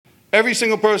every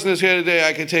single person that's here today,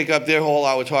 I could take up their whole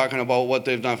hour talking about what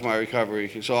they've done for my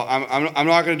recovery. So I'm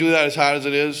not going to do that as hard as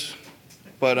it is,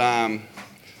 but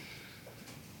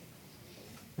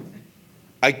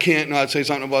I can't not say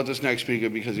something about this next speaker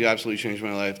because he absolutely changed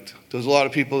my life. There's a lot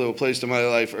of people that were placed in my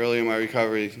life early in my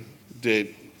recovery that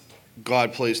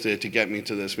God placed there to get me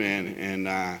to this man, and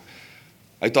I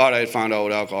thought I had found out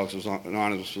what Alcoholics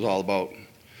Anonymous was all about.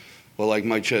 But like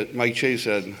Mike Chase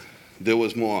said, there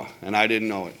was more, and I didn't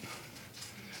know it.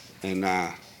 And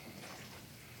all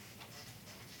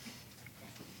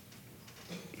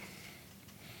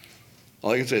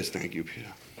I can say is thank you, Peter.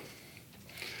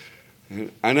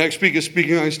 Our next speaker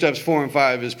speaking on steps 4 and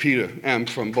 5 is Peter M.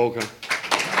 from Boca.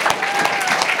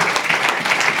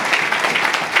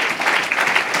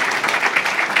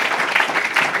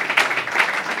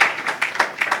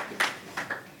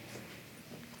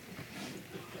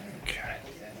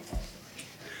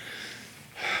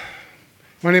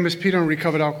 My name is Peter. I'm a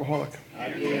recovered alcoholic.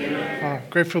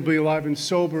 Grateful to be alive and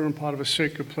sober and part of a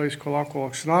sacred place called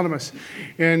Alcoholics Anonymous.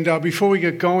 And before we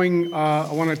get going,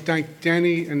 I want to thank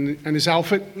Danny and his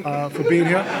outfit for being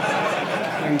here.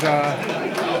 And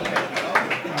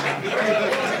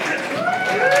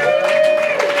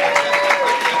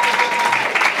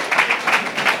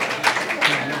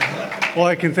all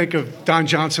I can think of, Don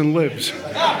Johnson lives.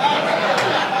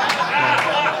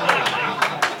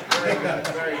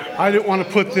 I didn't want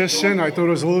to put this in. I thought it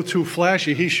was a little too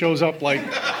flashy. He shows up like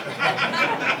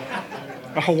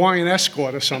a Hawaiian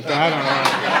escort or something. I don't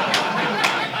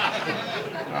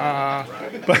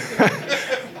know. But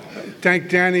thank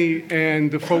Danny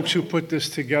and the folks who put this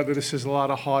together. This is a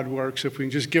lot of hard work, so if we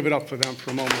can just give it up for them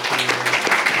for a moment.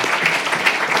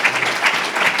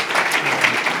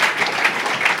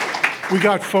 We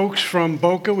got folks from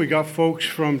Boca, we got folks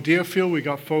from Deerfield, we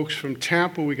got folks from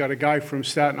Tampa, we got a guy from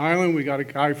Staten Island, we got a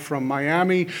guy from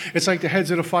Miami. It's like the heads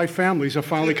of the 5 families have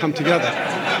finally come together.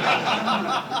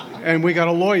 And we got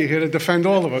a lawyer here to defend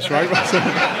all of us, right?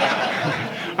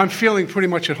 I'm feeling pretty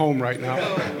much at home right now.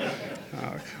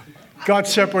 God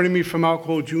separated me from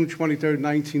alcohol June 23rd,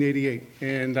 1988.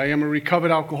 And I am a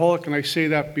recovered alcoholic, and I say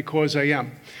that because I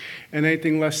am. And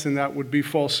anything less than that would be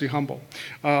falsely humble.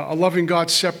 A loving God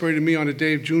separated me on the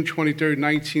day of June 23rd,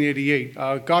 1988.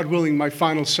 God willing, my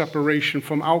final separation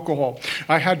from alcohol.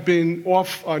 I had been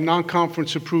off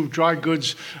non-conference approved dry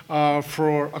goods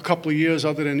for a couple of years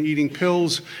other than eating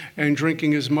pills and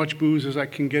drinking as much booze as I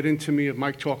can get into me.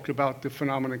 Mike talked about the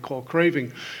phenomenon called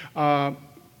craving.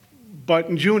 But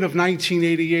in June of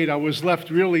 1988, I was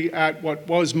left really at what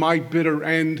was my bitter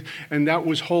end, and that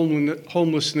was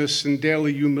homelessness and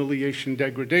daily humiliation,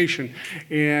 degradation.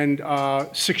 And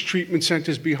 6 treatment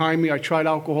centers behind me. I tried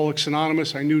Alcoholics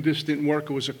Anonymous. I knew this didn't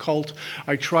work. It was a cult.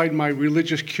 I tried my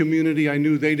religious community. I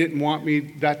knew they didn't want me.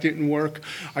 That didn't work.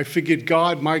 I figured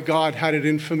my God had it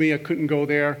in for me. I couldn't go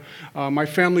there. My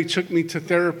family took me to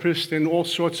therapists and all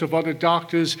sorts of other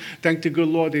doctors. Thank the good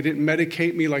Lord they didn't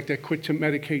medicate me like they quit to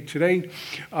medicate today.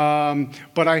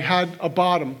 But I had a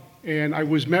bottom, and I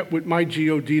was met with my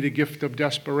GOD, the gift of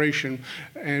desperation,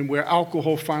 and where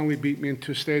alcohol finally beat me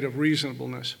into a state of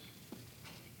reasonableness.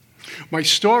 My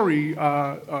story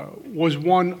was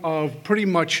one of pretty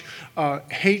much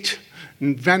hate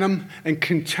and venom and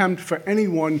contempt for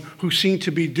anyone who seemed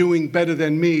to be doing better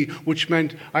than me, which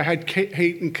meant I had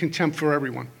hate and contempt for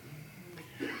everyone.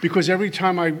 Because every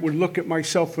time I would look at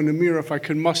myself in the mirror, if I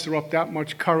could muster up that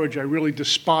much courage, I really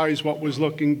despised what was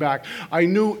looking back. I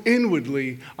knew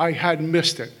inwardly I had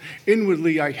missed it.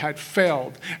 Inwardly I had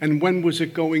failed. And when was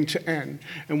it going to end?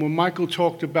 And when Michael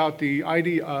talked about the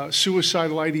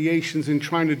suicidal ideations and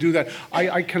trying to do that,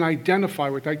 I can identify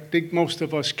with it. I think most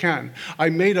of us can. I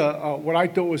made what I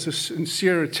thought was a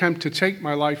sincere attempt to take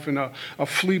my life in a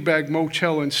flea bag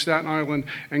motel in Staten Island,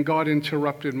 and God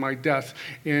interrupted my death.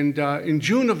 And in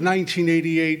June of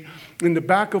 1988, in the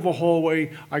back of a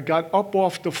hallway, I got up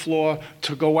off the floor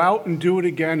to go out and do it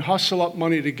again, hustle up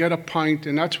money to get a pint,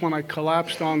 and that's when I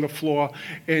collapsed on the floor.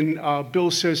 And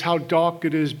Bill says how dark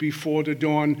it is before the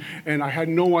dawn, and I had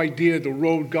no idea the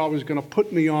road God was going to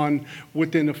put me on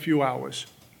within a few hours.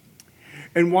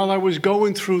 And while I was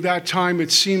going through that time,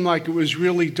 it seemed like it was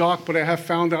really dark, but I have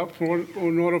found out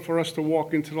in order for us to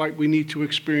walk into light, we need to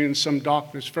experience some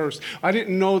darkness first. I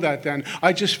didn't know that then.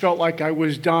 I just felt like I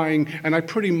was dying, and I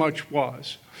pretty much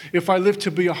was. If I live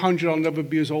to be 100, I'll never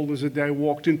be as old as the day I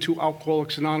walked into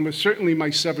Alcoholics Anonymous, certainly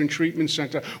my 7 treatment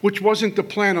center, which wasn't the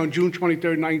plan on June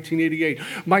 23rd, 1988.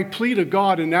 My plea to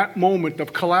God in that moment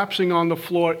of collapsing on the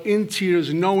floor in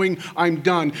tears, knowing I'm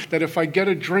done, that if I get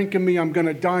a drink in me, I'm going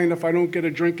to die, and if I don't get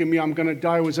a drink in me, I'm going to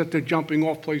die, was at the jumping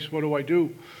off place. What do?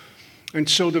 And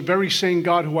so the very same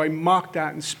God who I mocked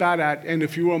at and spat at, and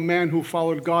if you were a man who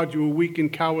followed God, you were weak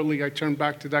and cowardly, I turned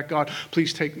back to that God.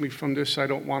 Please take me from this. I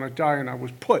don't want to die. And I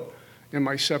was put in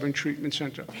my 7 treatment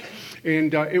center.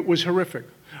 And it was horrific.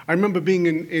 I remember being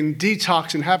in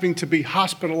detox and having to be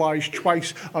hospitalized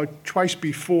twice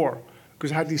before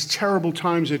because I had these terrible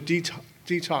times at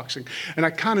detoxing. And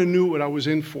I kind of knew what I was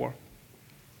in for.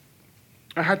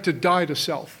 I had to die to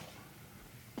self.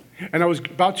 And I was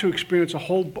about to experience a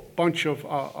whole bunch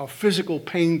of physical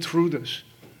pain through this.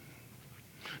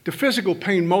 The physical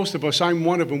pain, most of us, I'm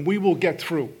one of them, we will get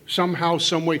through. Somehow,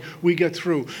 some way, we get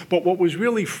through. But what was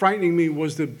really frightening me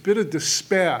was the bit of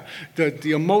despair,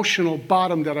 the emotional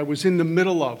bottom that I was in the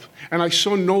middle of. And I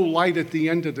saw no light at the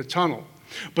end of the tunnel.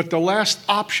 But the last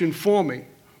option for me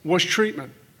was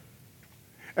treatment.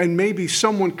 And maybe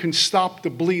someone can stop the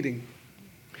bleeding.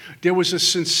 There was a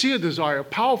sincere desire, a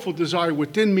powerful desire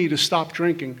within me to stop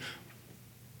drinking.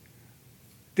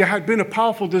 There had been a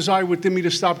powerful desire within me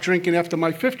to stop drinking after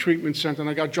my 5th treatment center, and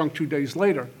I got drunk 2 days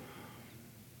later.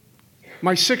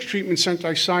 My 6th treatment center,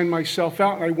 I signed myself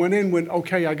out, and I went in,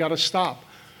 okay, I got to stop.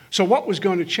 So what was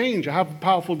going to change? I have a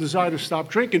powerful desire to stop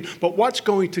drinking, but what's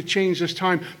going to change this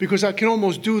time? Because I can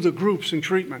almost do the groups in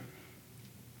treatment.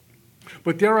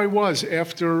 But there I was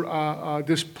after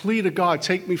this plea to God,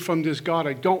 take me from this God,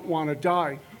 I don't want to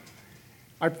die.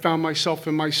 I found myself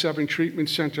in my 7 treatment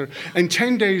center. And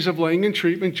 10 days of laying in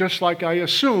treatment, just like I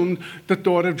assumed, the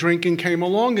thought of drinking came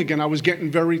along again. I was getting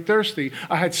very thirsty.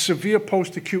 I had severe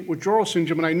post-acute withdrawal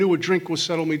syndrome, and I knew a drink would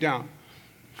settle me down.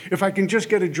 If I can just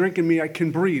get a drink in me, I can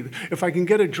breathe. If I can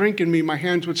get a drink in me, my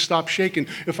hands would stop shaking.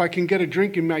 If I can get a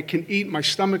drink in me, I can eat. My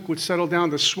stomach would settle down.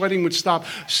 The sweating would stop.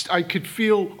 I could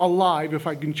feel alive if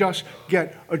I can just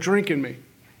get a drink in me.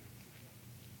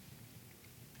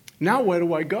 Now where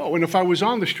do I go? And if I was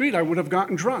on the street, I would have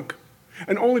gotten drunk.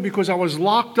 And only because I was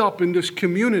locked up in this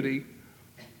community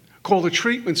called a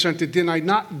treatment center did I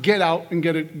not get out and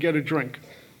get a drink.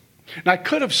 And I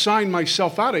could have signed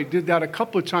myself out. I did that a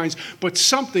couple of times, but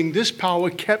something, this power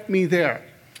kept me there.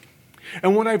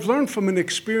 And what I've learned from an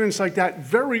experience like that,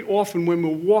 very often when we're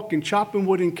walking, chopping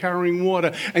wood and carrying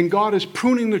water, and God is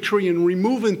pruning the tree and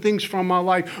removing things from our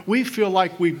life, we feel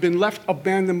like we've been left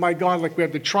abandoned by God, like we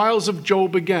have the trials of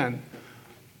Job again.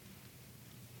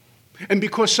 And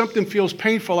because something feels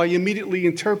painful, I immediately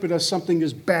interpret as something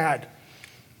is bad.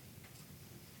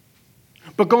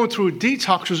 But going through a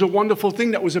detox was a wonderful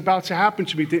thing that was about to happen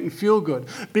to me. It didn't feel good.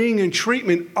 Being in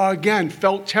treatment, again,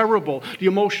 felt terrible. The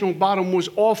emotional bottom was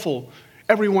awful.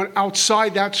 Everyone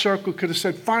outside that circle could have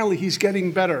said, finally, he's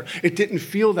getting better. It didn't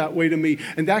feel that way to me.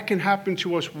 And that can happen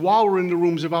to us while we're in the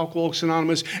rooms of Alcoholics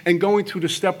Anonymous and going through the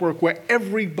step work where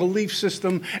every belief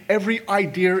system, every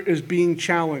idea is being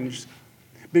challenged.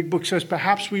 Big Book says,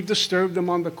 perhaps we've disturbed them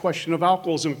on the question of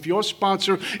alcoholism. If your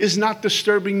sponsor is not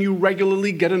disturbing you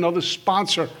regularly, get another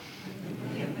sponsor.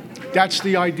 That's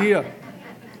the idea.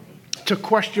 To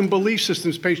question belief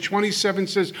systems. Page 27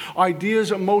 says,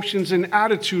 ideas, emotions, and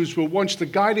attitudes were once the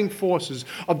guiding forces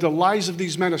of the lives of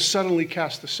these men are suddenly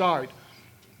cast aside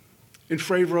in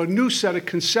favor of a new set of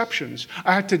conceptions.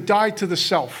 I had to die to the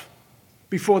self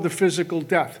before the physical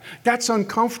death. That's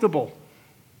uncomfortable.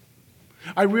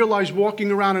 I realized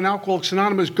walking around in Alcoholics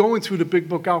Anonymous, going through the Big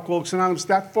Book Alcoholics Anonymous,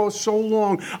 that for so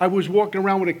long, I was walking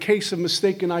around with a case of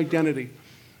mistaken identity.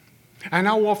 And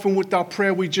how often with our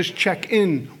prayer, we just check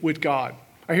in with God.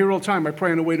 I hear all the time, I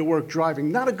pray on the way to work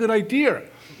driving. Not a good idea.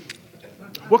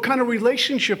 What kind of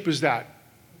relationship is that?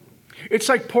 It's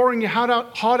like pouring your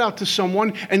heart out to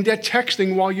someone and they're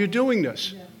texting while you're doing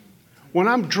this. When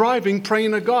I'm driving,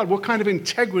 praying to God, what kind of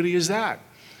integrity is that?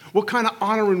 What kind of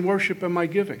honor and worship am I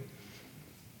giving?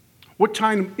 What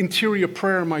kind of interior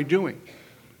prayer am I doing?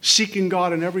 Seeking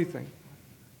God in everything.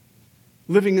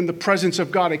 Living in the presence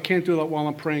of God. I can't do that while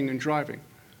I'm praying and driving.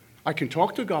 I can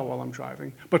talk to God while I'm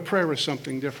driving, but prayer is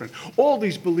something different. All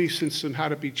these belief systems had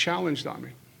to be challenged on me.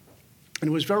 And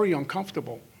it was very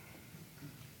uncomfortable.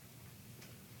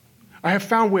 I have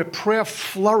found where prayer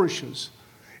flourishes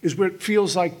is where it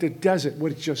feels like the desert,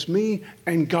 where it's just me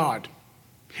and God.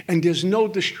 And there's no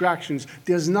distractions.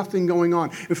 There's nothing going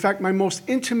on. In fact, my most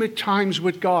intimate times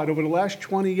with God over the last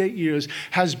 28 years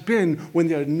has been when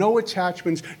there are no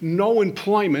attachments, no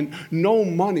employment, no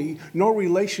money, no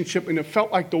relationship, and it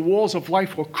felt like the walls of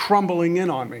life were crumbling in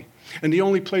on me. And the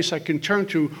only place I can turn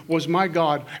to was my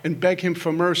God and beg him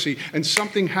for mercy. And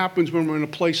something happens when we're in a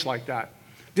place like that.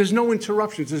 There's no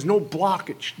interruptions. There's no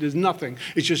blockage. There's nothing.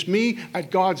 It's just me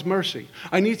at God's mercy.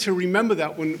 I need to remember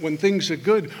that when things are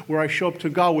good, where I show up to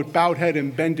God with bowed head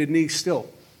and bended knee still.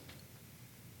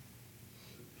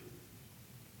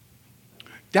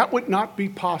 That would not be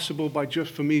possible by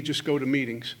just for me just go to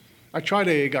meetings. I tried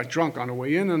AA, got drunk on the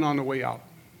way in and on the way out.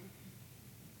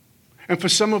 And for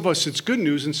some of us, it's good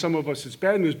news, and some of us, it's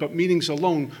bad news, but meetings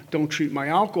alone don't treat my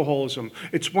alcoholism.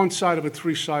 It's one side of a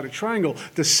three-sided triangle.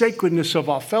 The sacredness of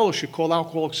our fellowship called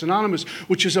Alcoholics Anonymous,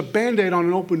 which is a Band-Aid on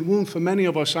an open wound for many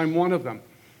of us. I'm one of them.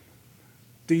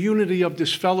 The unity of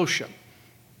this fellowship,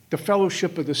 the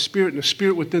fellowship of the Spirit, and the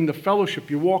Spirit within the fellowship.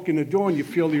 You walk in the door and you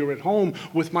feel you're at home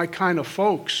with my kind of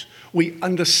folks. We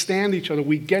understand each other.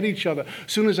 We get each other.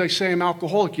 As soon as I say I'm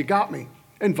alcoholic, you got me,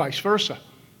 and vice versa.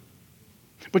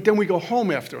 But then we go home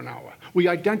after an hour. We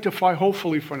identify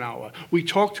hopefully for an hour. We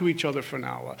talk to each other for an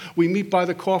hour. We meet by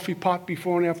the coffee pot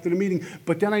before and after the meeting.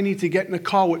 But then I need to get in the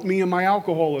car with me and my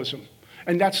alcoholism.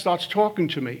 And that starts talking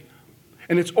to me.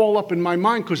 And it's all up in my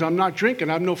mind because I'm not drinking.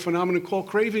 I have no phenomenon called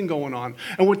craving going on.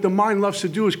 And what the mind loves to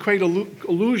do is create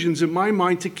illusions in my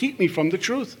mind to keep me from the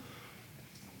truth.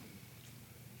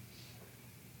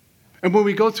 And when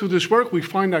we go through this work, we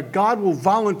find that God will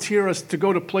volunteer us to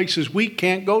go to places we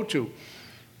can't go to.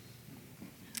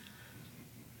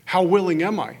 How willing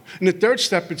am I? In the third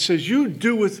step, it says, you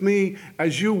do with me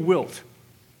as you wilt.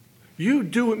 You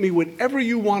do with me whatever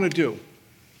you want to do.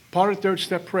 Part of the third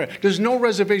step prayer. There's no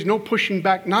reservation, no pushing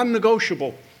back,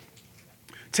 non-negotiable.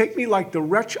 Take me like the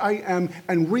wretch I am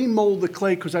and remold the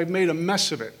clay because I've made a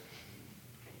mess of it.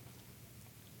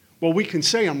 Well, we can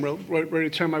say I'm ready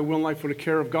to turn my will and life for the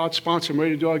care of God. Sponsor, I'm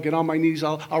ready to do it. I'll get on my knees.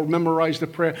 I'll memorize the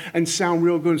prayer and sound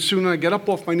real good. As soon as I get up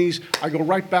off my knees, I go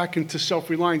right back into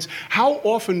self-reliance. How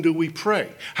often do we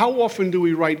pray? How often do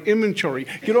we write inventory?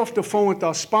 Get off the phone with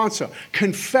our sponsor.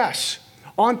 Confess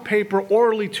on paper,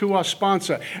 orally to our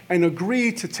sponsor, and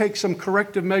agree to take some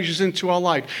corrective measures into our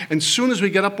life. And as soon as we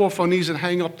get up off our knees and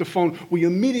hang up the phone, we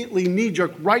immediately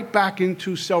knee-jerk right back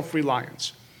into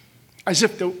self-reliance. As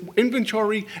if the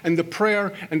inventory and the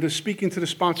prayer and the speaking to the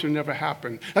sponsor never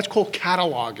happened. That's called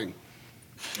cataloging.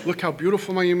 Look how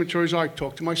beautiful my inventories are. I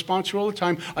talk to my sponsor all the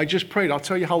time. I just prayed. I'll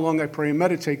tell you how long I pray and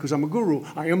meditate because I'm a guru.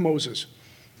 I am Moses.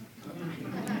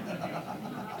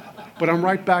 But I'm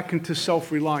right back into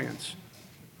self-reliance.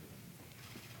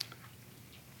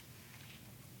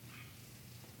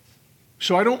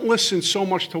 So I don't listen so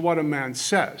much to what a man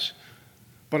says,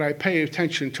 but I pay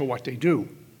attention to what they do.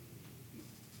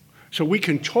 So we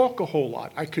can talk a whole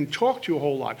lot. I can talk to you a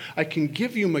whole lot. I can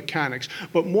give you mechanics.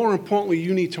 But more importantly,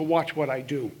 you need to watch what I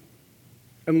do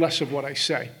and less of what I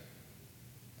say.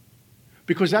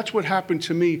 Because that's what happened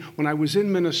to me when I was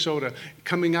in Minnesota,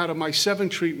 coming out of my 7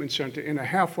 treatment center in a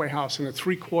halfway house, in a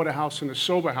 3-quarter house, in a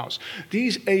sober house.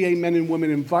 These AA men and women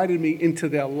invited me into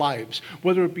their lives,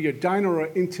 whether it be a diner or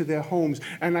into their homes.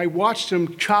 And I watched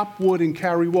them chop wood and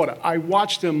carry water. I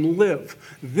watched them live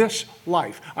this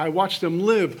life. I watched them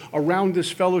live around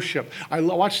this fellowship. I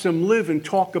watched them live and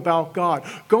talk about God.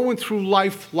 Going through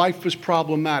life, life was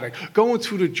problematic. Going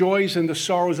through the joys and the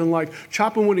sorrows in life,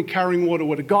 chopping wood and carrying water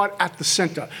with a God at the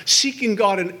center, seeking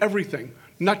God in everything,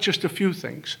 not just a few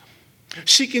things.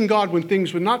 Seeking God when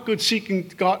things were not good, seeking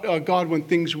God when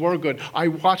things were good. I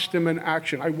watched them in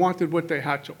action. I wanted what they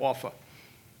had to offer.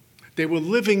 They were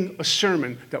living a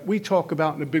sermon that we talk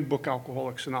about in the big book,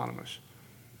 Alcoholics Anonymous.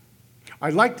 I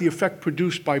like the effect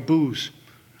produced by booze.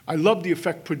 I love the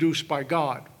effect produced by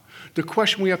God. The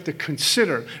question we have to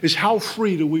consider is how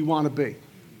free do we want to be?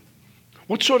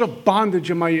 What sort of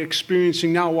bondage am I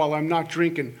experiencing now while I'm not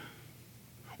drinking?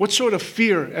 What sort of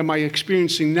fear am I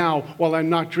experiencing now while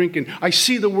I'm not drinking? I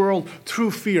see the world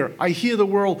through fear. I hear the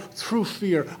world through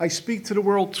fear. I speak to the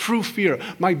world through fear.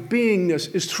 My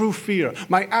beingness is through fear.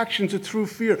 My actions are through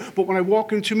fear. But when I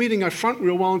walk into a meeting, I front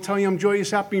real well and tell you I'm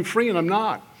joyous, happy, and free, and I'm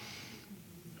not.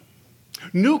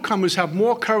 Newcomers have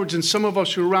more courage than some of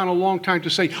us who are around a long time to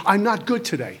say, I'm not good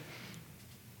today.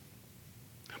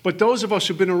 But those of us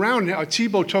who've been around,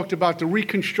 Thibault talked about the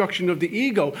reconstruction of the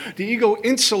ego. The ego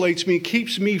insulates me,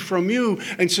 keeps me from you,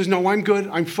 and says, no, I'm good,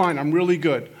 I'm fine, I'm really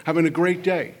good, having a great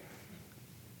day.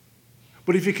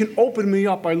 But if you can open me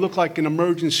up, I look like an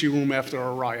emergency room after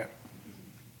a riot.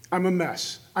 I'm a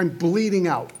mess. I'm bleeding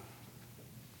out.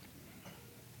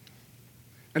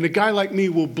 And a guy like me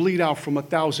will bleed out from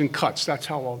 1,000 cuts. That's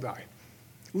how I'll die.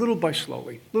 Little by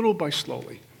slowly, little by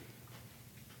slowly.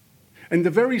 And the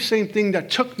very same thing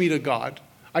that took me to God,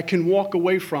 I can walk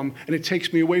away from, and it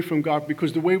takes me away from God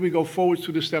because the way we go forwards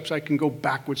through the steps, I can go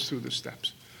backwards through the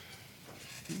steps.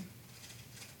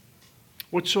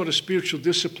 What sort of spiritual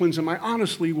disciplines am I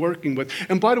honestly working with?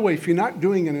 And by the way, if you're not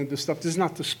doing any of this stuff, this is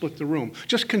not to split the room.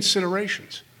 Just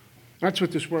considerations. That's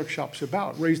what this workshop's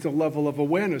about. Raise the level of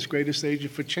awareness, greatest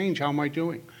agent for change. How am I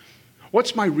doing?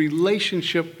 What's my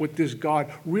relationship with this God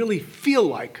really feel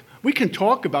like? We can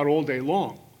talk about all day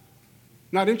long.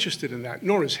 Not interested in that,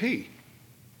 nor is he.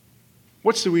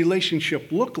 What's the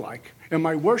relationship look like? Am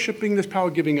I worshiping this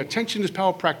power, giving attention to this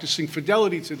power, practicing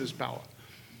fidelity to this power?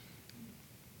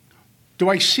 Do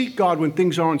I seek God when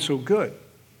things aren't so good?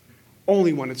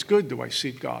 Only when it's good do I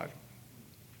seek God.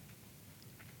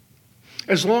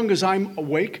 As long as I'm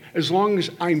awake, as long as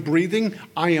I'm breathing,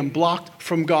 I am blocked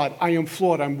from God. I am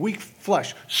flawed. I'm weak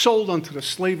flesh, sold unto the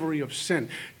slavery of sin.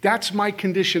 That's my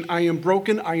condition. I am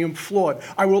broken. I am flawed.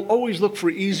 I will always look for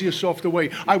easier, softer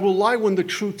way. I will lie when the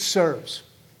truth serves.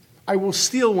 I will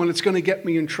steal when it's going to get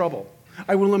me in trouble.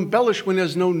 I will embellish when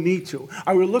there's no need to.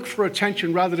 I will look for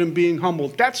attention rather than being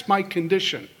humbled. That's my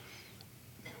condition.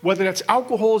 Whether that's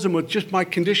alcoholism or just my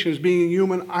condition as being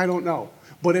human, I don't know.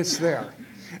 But it's there.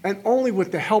 And only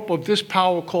with the help of this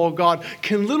power called God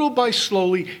can little by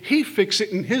slowly he fix it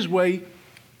in his way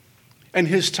and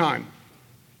his time.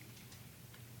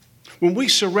 When we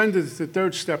surrender to the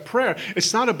third step prayer,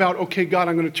 it's not about, okay, God,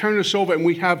 I'm going to turn this over, and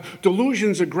we have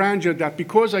delusions of grandeur that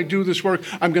because I do this work,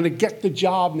 I'm going to get the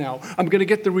job now. I'm going to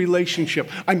get the relationship.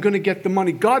 I'm going to get the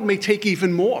money. God may take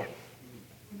even more.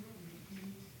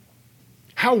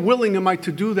 How willing am I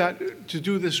to do that, to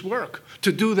do this work,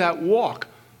 to do that walk?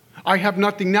 I have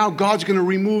nothing now. God's going to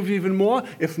remove even more,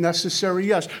 if necessary,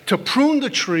 yes. To prune the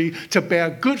tree, to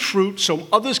bear good fruit so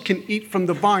others can eat from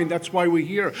the vine. That's why we're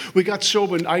here. I got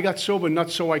sober not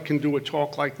so I can do a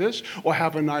talk like this, or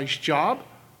have a nice job,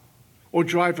 or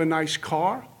drive a nice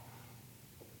car.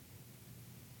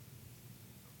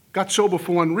 Got sober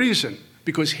for one reason,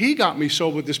 because he got me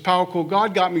sober. This power called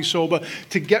God got me sober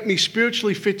to get me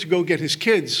spiritually fit to go get his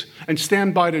kids and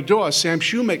stand by the door. Sam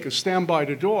Shoemaker, stand by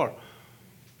the door.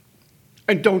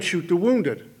 And don't shoot the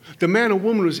wounded. The man or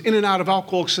woman who's in and out of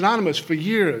Alcoholics Anonymous for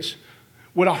years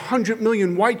with 100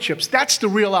 million white chips, that's the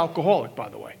real alcoholic, by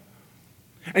the way.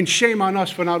 And shame on us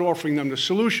for not offering them the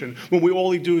solution when all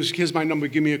we do is, here's my number,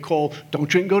 give me a call, don't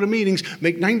drink, go to meetings,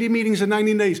 make 90 meetings in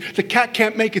 90 days. The cat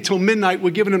can't make it till midnight, we're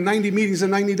giving him 90 meetings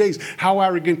in 90 days. How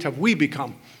arrogant have we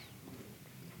become?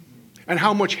 And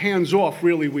how much hands-off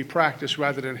really we practice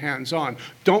rather than hands-on.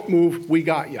 Don't move, we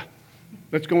got you.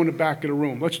 Let's go in the back of the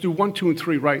room. Let's do 1, 2, and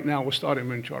 3 right now. We'll start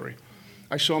inventory.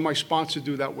 I saw my sponsor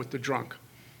do that with the drunk.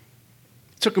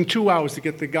 It took him 2 hours to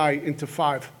get the guy into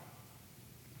 5.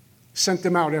 Sent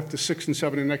him out after 6 and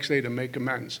 7 the next day to make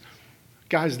amends.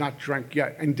 Guy's not drank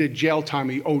yet and did jail time.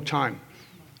 He owed time.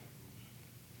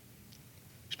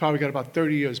 He's probably got about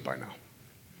 30 years by now.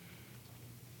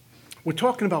 We're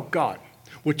talking about God.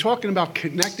 We're talking about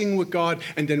connecting with God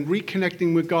and then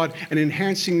reconnecting with God and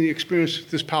enhancing the experience of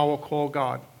this power called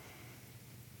God.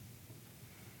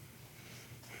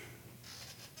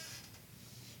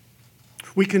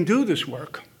 We can do this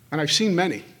work, and I've seen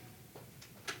many.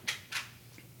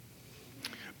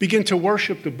 Begin to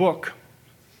worship the book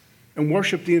and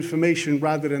worship the information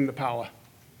rather than the power.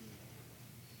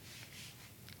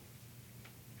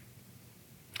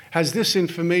 Has this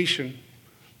information,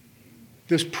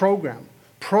 this program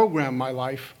my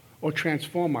life or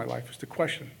transform my life is the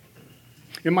question.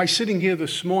 Am I sitting here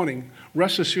this morning,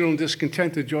 restless, irritable, and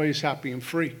discontented, joyous, happy, and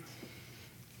free?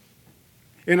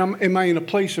 And am I in a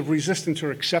place of resistance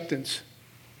or acceptance?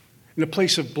 In a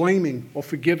place of blaming or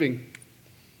forgiving?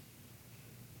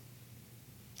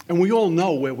 And we all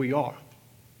know where we are.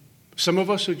 Some of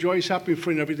us are joyous, happy, and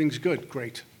free, and everything's good.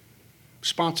 Great.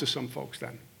 Sponsor some folks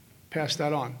then. Pass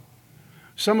that on.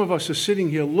 Some of us are sitting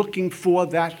here looking for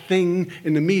that thing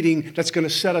in the meeting that's going to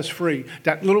set us free,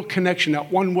 that little connection,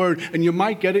 that one word, and you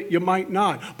might get it, you might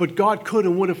not. But God could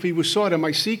and would if he was sought. Am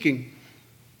I seeking?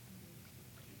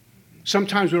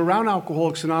 Sometimes we're around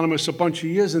Alcoholics Anonymous a bunch of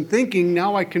years and thinking,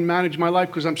 now I can manage my life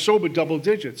because I'm sober double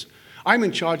digits. I'm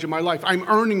in charge of my life. I'm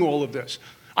earning all of this.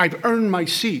 I've earned my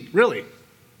seat. Really?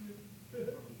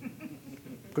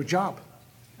 Good job.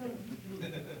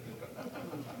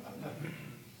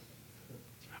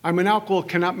 I'm an alcoholic,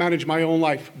 cannot manage my own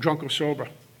life, drunk or sober.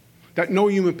 That no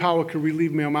human power can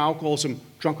relieve me of my alcoholism,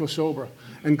 drunk or sober.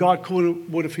 And God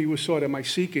could, would if he was sought. Am I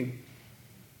seeking?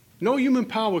 No human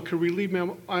power can relieve me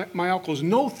of my alcoholism.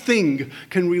 No thing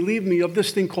can relieve me of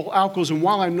this thing called alcoholism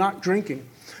while I'm not drinking.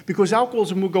 Because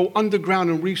alcoholism will go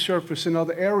underground and resurface in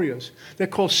other areas. They're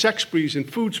called sex sprees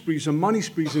and food sprees and money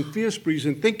sprees and fear sprees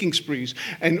and thinking sprees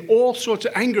and all sorts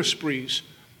of anger sprees.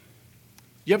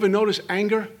 You ever notice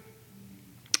anger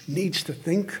needs to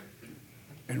think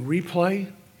and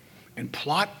replay and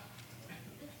plot?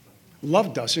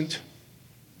 Love doesn't.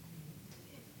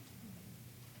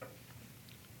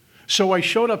 So I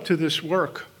showed up to this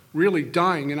work really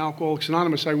dying in Alcoholics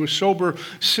Anonymous. I was sober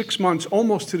 6 months,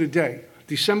 almost to the day.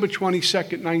 December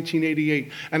 22nd,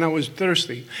 1988, and I was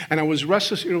thirsty, and I was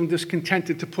restless and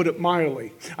discontented, to put it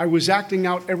mildly. I was acting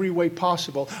out every way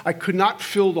possible. I could not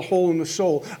fill the hole in the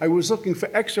soul. I was looking for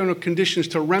external conditions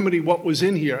to remedy what was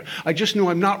in here. I just knew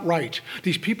I'm not right.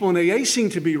 These people in AA seem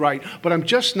to be right, but I'm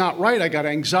just not right. I got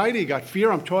anxiety, I got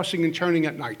fear, I'm tossing and turning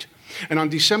at night. And on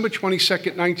December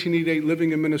 22nd, 1988,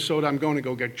 living in Minnesota, I'm going to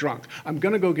go get drunk. I'm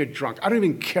going to go get drunk. I don't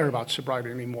even care about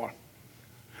sobriety anymore.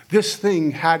 This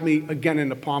thing had me again in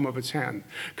the palm of its hand.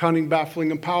 Cunning,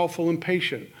 baffling, and powerful and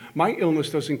patient. My illness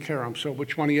doesn't care. I'm sober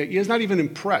 28 years, not even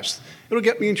impressed. It'll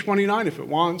get me in 29 if it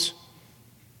wants.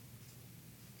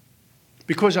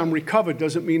 Because I'm recovered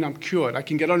doesn't mean I'm cured. I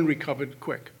can get unrecovered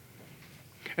quick.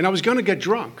 And I was going to get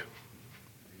drunk.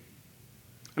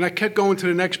 And I kept going to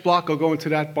the next block. I'll go into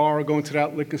that bar. I'll go into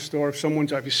that liquor store. If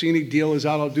you see any dealers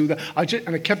out, I'll do that.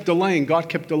 And I kept delaying. God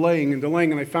kept delaying and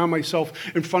delaying. And I found myself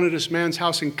in front of this man's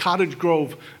house in Cottage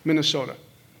Grove, Minnesota.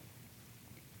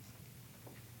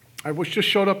 I was just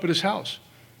showed up at his house.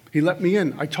 He let me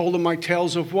in. I told him my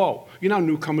tales of woe. You know how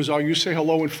newcomers are. You say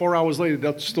hello, and 4 hours later,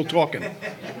 they're still talking. And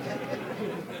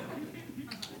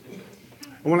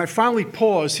when I finally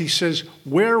paused, he says,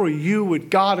 "Where are you with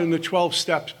God in the 12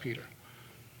 steps, Peter?"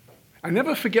 I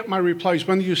never forget my replies.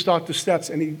 When do you start the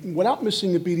steps? And he, without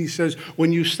missing a beat, he says,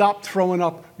 "When you stop throwing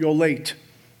up, you're late."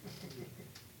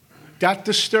 That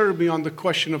disturbed me on the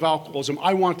question of alcoholism.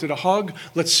 I wanted a hug.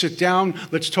 Let's sit down.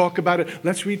 Let's talk about it.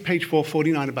 Let's read page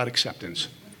 449 about acceptance.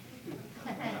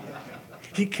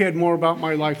 He cared more about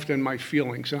my life than my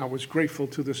feelings, and I was grateful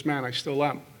to this man. I still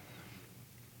am.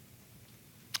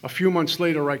 A few months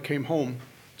later, I came home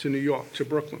to New York, to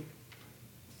Brooklyn.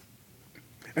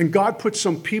 And God put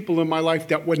some people in my life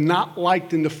that were not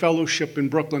liked in the fellowship in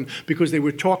Brooklyn because they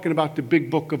were talking about the big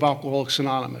book of Alcoholics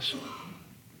Anonymous.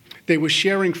 They were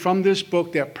sharing from this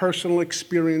book their personal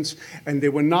experience, and they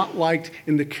were not liked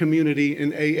in the community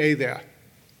in AA there.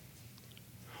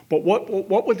 But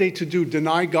what were they to do?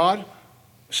 Deny God?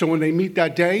 So when they meet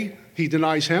that day, he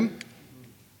denies him?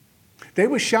 They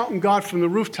were shouting God from the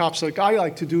rooftops like I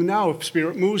like to do now if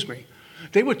Spirit moves me.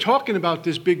 They were talking about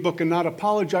this big book and not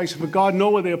apologizing for God,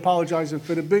 nor were they apologizing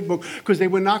for the big book, because they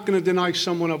were not going to deny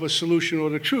someone of a solution or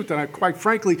the truth. And quite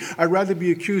frankly, I'd rather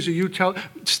be accused of you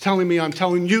telling me I'm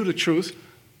telling you the truth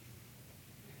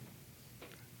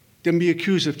than be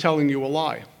accused of telling you a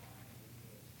lie.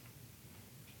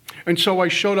 And so I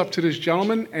showed up to this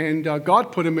gentleman, and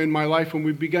God put him in my life, and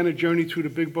we began a journey through the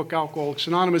big book, Alcoholics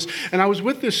Anonymous. And I was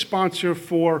with this sponsor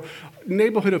for a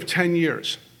neighborhood of 10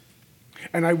 years.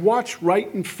 And I watched right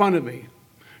in front of me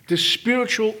this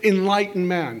spiritual enlightened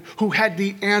man who had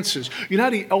the answers. You know how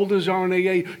the elders are in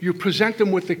AA? You present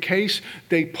them with the case,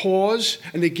 they pause,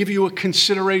 and they give you a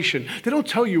consideration. They don't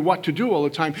tell you what to do all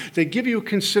the time. They give you a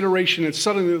consideration, and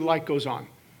suddenly the light goes on.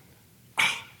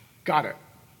 Got it.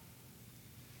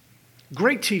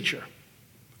 Great teacher.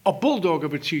 A bulldog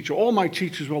of a teacher. All my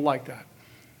teachers were like that.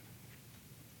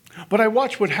 But I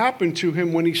watched what happened to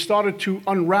him when he started to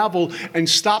unravel and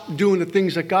stop doing the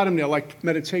things that got him there, like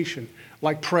meditation,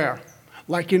 like prayer,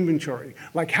 like inventory,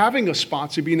 like having a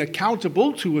sponsor, being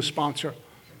accountable to a sponsor,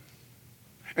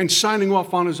 and signing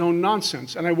off on his own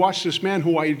nonsense. And I watched this man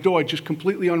who I adored just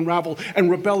completely unravel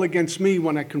and rebel against me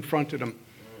when I confronted him.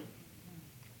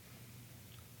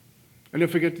 I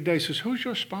never forget the day. He says, "Who's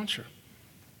your sponsor?"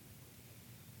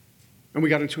 And we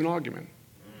got into an argument.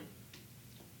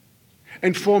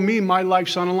 And for me, my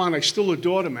life's on the line. I still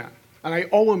adore the man, and I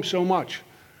owe him so much.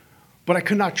 But I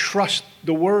could not trust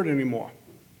the word anymore.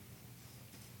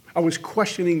 I was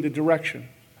questioning the direction.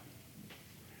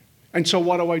 And so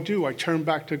what do? I turn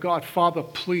back to God. "Father,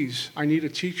 please, I need a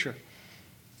teacher.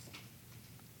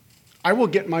 I will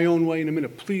get my own way in a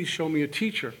minute. Please show me a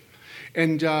teacher."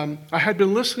 And I had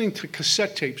been listening to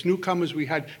cassette tapes. Newcomers, we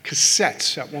had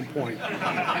cassettes at one point.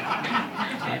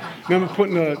 Remember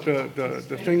putting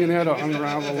the thing in there to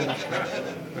unravel?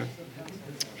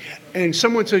 And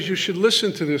someone says, "You should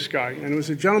listen to this guy." And it was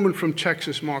a gentleman from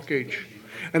Texas, Mark H.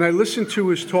 And I listened to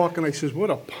his talk, and I says, "What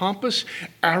a pompous,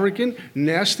 arrogant,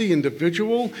 nasty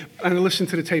individual." And I listened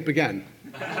to the tape again.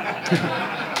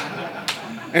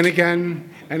 And again.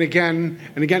 And again,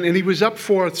 and again. And he was up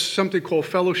for something called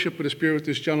Fellowship with the Spirit with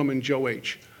this gentleman, Joe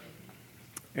H.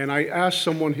 And I asked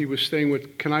someone he was staying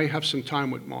with, "Can I have some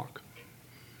time with Mark?"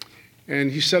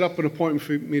 And he set up an appointment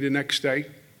for me the next day.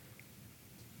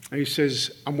 And he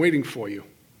says, "I'm waiting for you."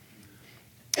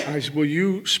 And I said, "Will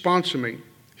you sponsor me?"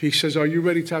 He says, "Are you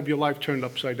ready to have your life turned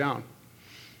upside down?"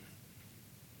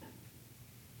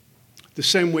 The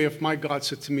same way if my God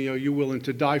said to me, "Are you willing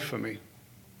to die for me?"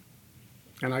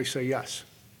 And I say yes.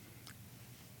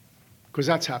 Because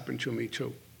that's happened to me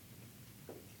too.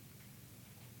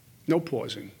 No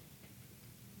pausing.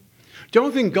 The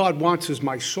only thing God wants is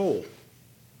my soul.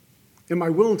 Am I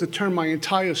willing to turn my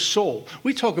entire soul?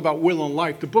 We talk about will and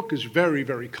life. The book is very,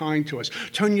 very kind to us.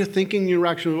 Turn your thinking, your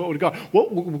action over to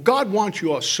God. God wants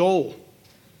your soul.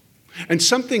 And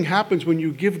something happens when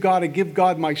you give God, I give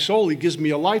God my soul. He gives me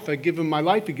a life. I give him my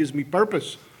life. He gives me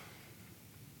purpose.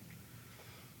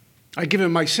 I give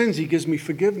him my sins. He gives me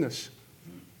forgiveness.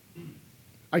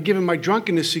 I give him my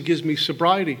drunkenness. He gives me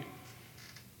sobriety.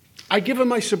 I give him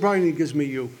my sobriety. He gives me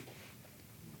you.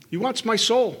 He wants my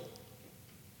soul.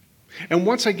 And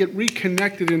once I get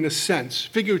reconnected in a sense,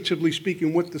 figuratively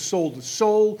speaking, with the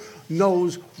soul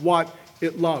knows what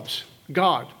it loves,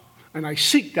 God. And I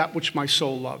seek that which my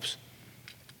soul loves.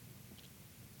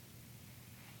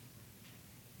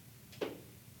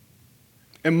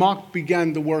 And Mark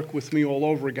began the work with me all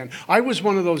over again. I was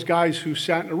one of those guys who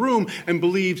sat in a room and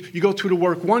believed you go through the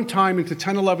work one time into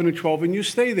 10, 11, and 12, and you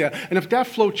stay there. And if that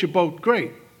floats your boat,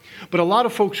 great. But a lot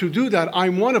of folks who do that,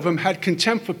 I'm one of them, had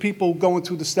contempt for people going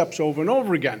through the steps over and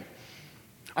over again.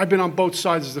 I've been on both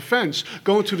sides of the fence,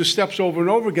 going through the steps over and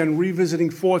over again,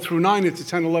 revisiting 4 through 9 into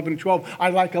 10, 11, and 12. I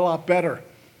like a lot better.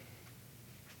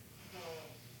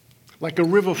 Like a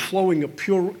river flowing, a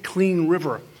pure, clean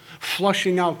river,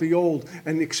 flushing out the old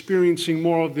and experiencing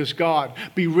more of this God.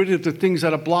 Be rid of the things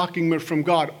that are blocking me from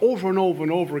God over and over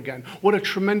and over again. What a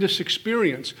tremendous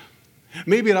experience.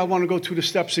 Maybe I want to go through the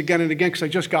steps again and again because I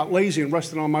just got lazy and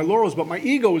rested on my laurels, but my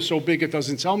ego is so big it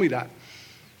doesn't tell me that.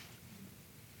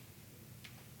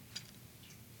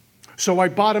 So I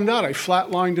bottomed out. I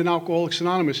flatlined in Alcoholics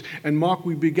Anonymous. And Mark,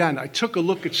 we began. I took a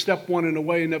look at step 1 in a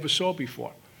way I never saw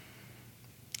before.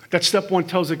 That step 1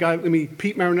 tells the guy,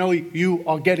 Pete Marinelli, you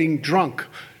are getting drunk.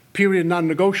 Period,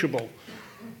 non-negotiable.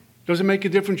 Doesn't make a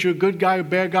difference you're a good guy, a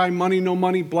bad guy, money, no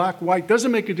money, black, white.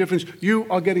 Doesn't make a difference. You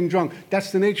are getting drunk.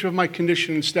 That's the nature of my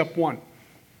condition in step 1.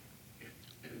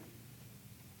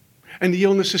 And the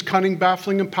illness is cunning,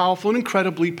 baffling, and powerful, and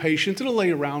incredibly patient. It'll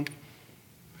lay around.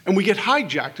 And we get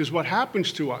hijacked is what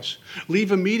happens to us.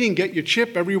 Leave a meeting, get your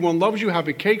chip, everyone loves you, have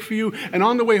a cake for you, and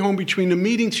on the way home between the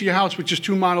meeting to your house, which is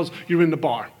 2 miles, you're in the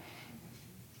bar.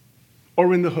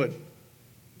 Or in the hood.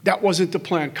 That wasn't the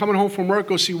plan. Coming home from work,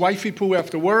 go see wifey poo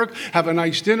after work, have a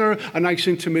nice dinner, a nice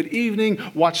intimate evening,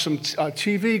 watch some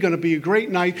TV, going to be a great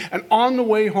night. And on the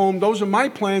way home, those are my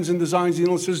plans and designs. The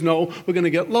illness says, no, we're going to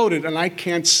get loaded. And I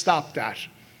can't stop that.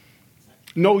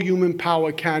 No human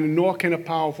power can, nor can a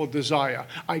powerful desire.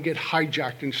 I get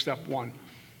hijacked in step 1.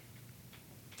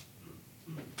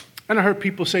 And I heard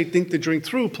people say, think the drink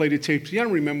through, play the tape to the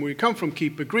end, remember where you come from,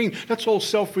 keep it green. That's all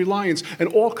self-reliance and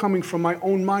all coming from my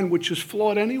own mind, which is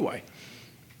flawed anyway.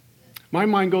 My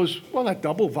mind goes, well, that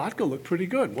double vodka looked pretty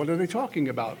good. What are they talking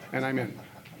about? And I'm in.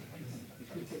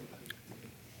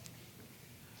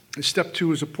 And step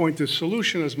 2 is a pointed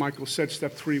solution. As Michael said,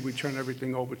 step 3, we turn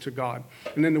everything over to God.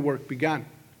 And then the work began.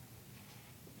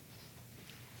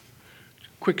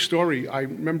 Quick story. I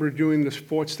remember doing this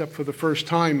 4th step for the first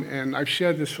time, and I've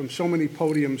shared this from so many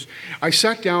podiums. I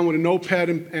sat down with a notepad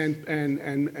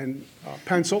and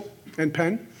pencil and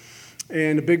pen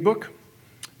and a big book,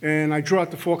 and I drew out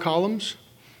the 4 columns,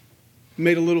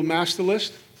 made a little master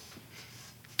list,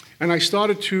 and I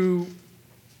started to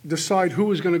decide who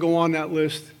was going to go on that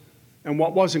list and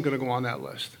what wasn't going to go on that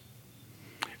list.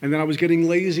 And then I was getting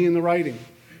lazy in the writing.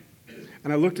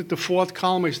 And I looked at the 4th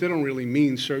column. I said, they don't really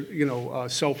mean,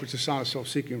 selfish, dishonest,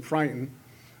 self-seeking, and frightened.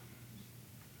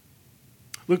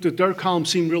 Looked at the 3rd column,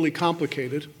 seemed really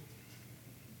complicated.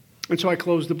 And so I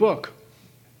closed the book.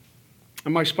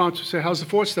 And my sponsor said, how's the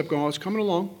 4th step going? I was coming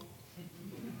along.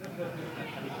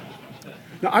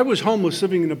 Now, I was homeless,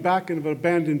 living in the back of an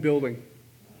abandoned building.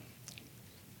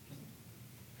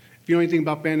 If you know anything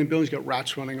about abandoned buildings, you got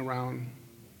rats running around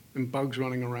and bugs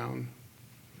running around.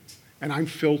 And I'm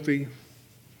filthy.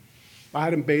 I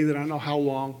hadn't bathed in I don't know how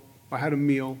long. I had a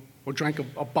meal or drank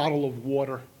a bottle of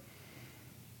water.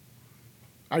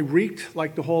 I reeked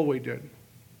like the hallway did.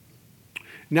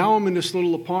 Now I'm in this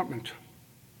little apartment.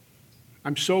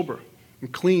 I'm sober. I'm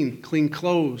clean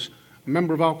clothes. A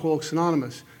member of Alcoholics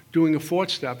Anonymous, doing a 4th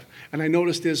step, and I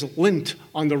noticed there's lint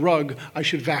on the rug. I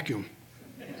should vacuum.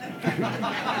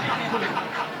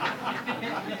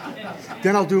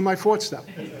 Then I'll do my 4th step.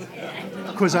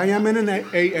 Because I am in an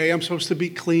AA, I'm supposed to be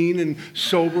clean and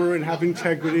sober and have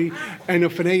integrity. And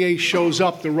if an AA shows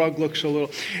up, the rug looks a little.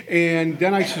 And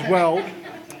then I said, well,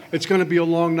 it's going to be a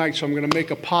long night, so I'm going to make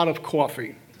a pot of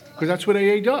coffee. because that's what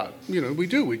AA does. We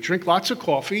do. We drink lots of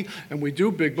coffee, and we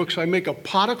do big books. I make a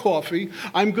pot of coffee.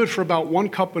 I'm good for about 1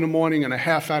 cup in the morning and a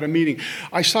half at a meeting.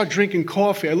 I start drinking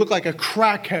coffee. I look like a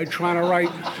crackhead trying to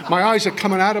write. My eyes are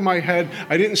coming out of my head.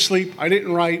 I didn't sleep. I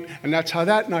didn't write, and that's how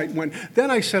that night went. Then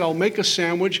I said, I'll make a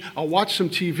sandwich. I'll watch some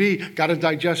TV. Got to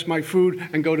digest my food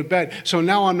and go to bed. So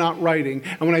now I'm not writing.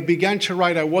 And when I began to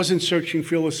write, I wasn't searching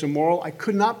fearless and moral. I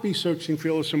could not be searching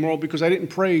fearless and moral because I didn't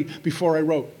pray before I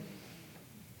wrote.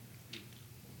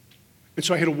 And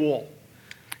so I hit a wall.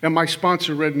 And my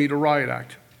sponsor read me the Riot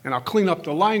Act. And I'll clean up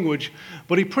the language,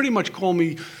 but he pretty much called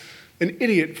me an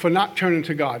idiot for not turning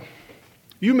to God.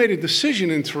 You made a decision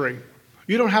in 3.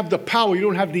 You don't have the power, you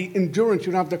don't have the endurance,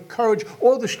 you don't have the courage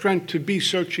or the strength to be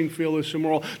searching fearless and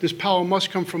moral. This power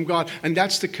must come from God, and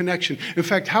that's the connection. In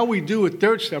fact, how we do it,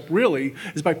 3rd step, really,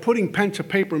 is by putting pen to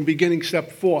paper and beginning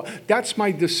step 4. That's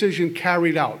my decision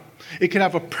carried out. It can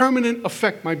have a permanent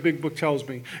effect, my big book tells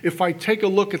me, if I take a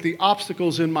look at the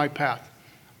obstacles in my path.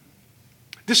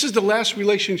 This is the last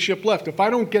relationship left. If I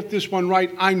don't get this one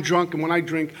right, I'm drunk, and when I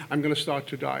drink, I'm going to start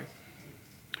to die.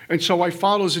 And so I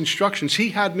follow his instructions. He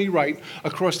had me write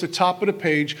across the top of the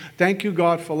page, thank you,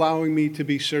 God, for allowing me to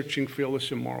be searching fearless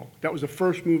and moral. That was the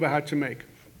first move I had to make.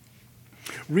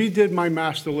 Redid my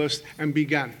master list and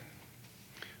began.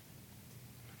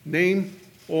 Name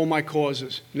all my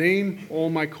causes. Name all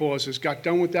my causes. Got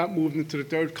done with that, moved into the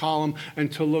 3rd column,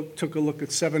 and took a look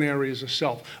at 7 areas of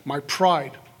self. My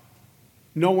pride.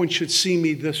 No one should see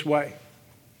me this way.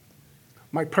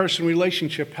 My personal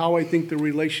relationship, how I think the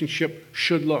relationship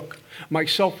should look. My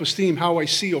self-esteem, how I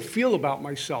see or feel about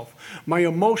myself. My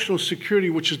emotional security,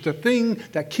 which is the thing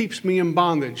that keeps me in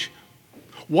bondage.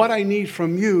 What I need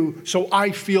from you so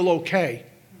I feel okay.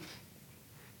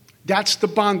 That's the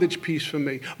bondage piece for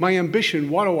me. My ambition,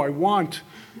 what do I want?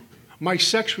 My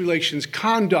sex relations,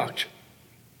 conduct.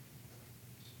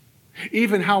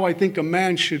 Even how I think a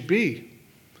man should be.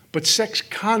 But sex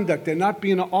conduct, they're not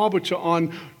being an arbiter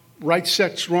on right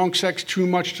sex, wrong sex, too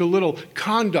much, too little.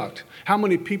 Conduct. How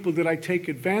many people did I take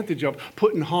advantage of,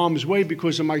 put in harm's way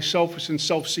because of my selfish and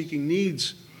self-seeking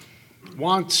needs,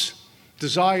 wants,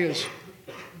 desires?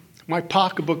 My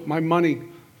pocketbook, my money.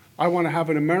 I want to have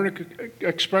an American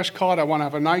Express card. I want to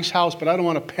have a nice house, but I don't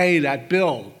want to pay that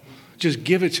bill. Just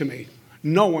give it to me.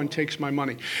 No one takes my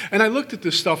money. And I looked at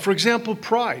this stuff. For example,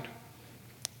 pride.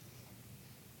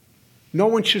 No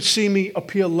one should see me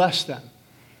appear less than.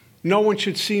 No one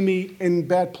should see me in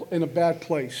a bad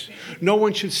place. No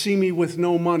one should see me with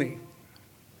no money.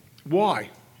 Why?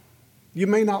 You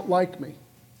may not like me.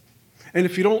 And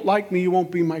if you don't like me, you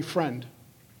won't be my friend.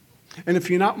 And if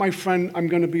you're not my friend, I'm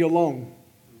going to be alone.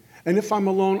 And if I'm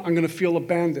alone, I'm going to feel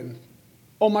abandoned.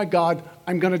 Oh my God,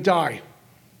 I'm going to die.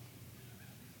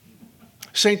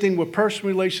 Same thing with personal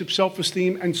relationships,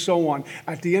 self-esteem, and so on.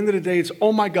 At the end of the day, it's,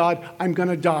 oh my God, I'm going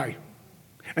to die.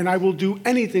 And I will do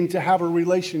anything to have a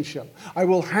relationship. I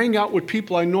will hang out with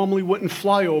people I normally wouldn't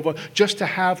fly over just to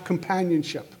have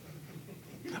companionship.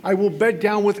 I will bed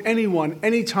down with anyone,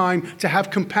 anytime, to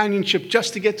have companionship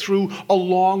just to get through a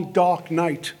long, dark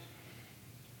night.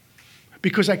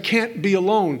 Because I can't be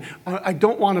alone. I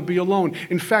don't want to be alone.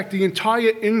 In fact, the entire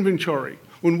inventory,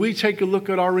 when we take a look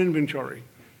at our inventory,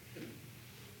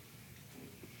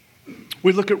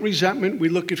 we look at resentment, we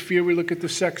look at fear, we look at the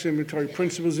sex inventory,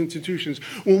 principles, institutions.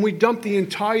 When we dump the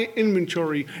entire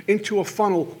inventory into a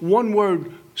funnel, one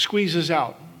word squeezes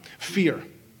out: fear.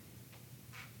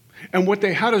 And what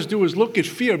they had us do is look at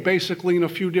fear basically in a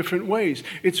few different ways.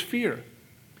 It's fear.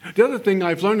 The other thing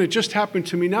I've learned, it just happened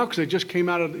to me now because I just came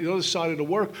out of the other side of the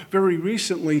work very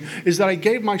recently, is that I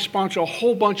gave my sponsor a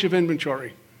whole bunch of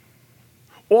inventory,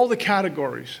 all the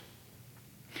categories.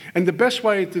 And the best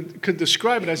way I could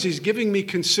describe it, as he's giving me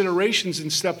considerations in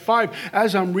step 5,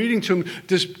 as I'm reading to him,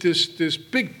 this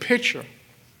big picture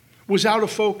was out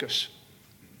of focus.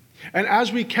 And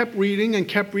as we kept reading and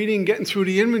getting through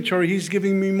the inventory, he's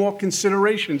giving me more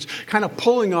considerations, kind of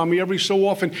pulling on me every so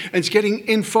often, and it's getting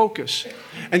in focus.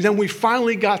 And then we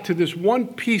finally got to this one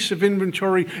piece of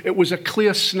inventory. It was a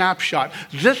clear snapshot.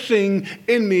 The thing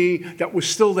in me that was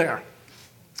still there.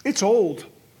 It's old.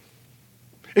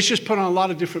 It's just put on a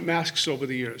lot of different masks over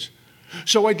the years.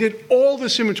 So I did all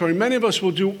this inventory. Many of us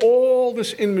will do all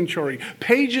this inventory,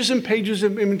 pages and pages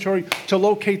of inventory to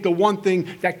locate the one thing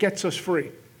that gets us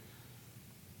free.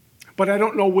 But I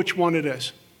don't know which one it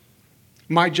is.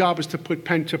 My job is to put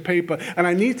pen to paper, and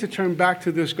I need to turn back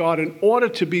to this God in order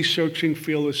to be searching,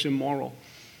 fearless, and moral.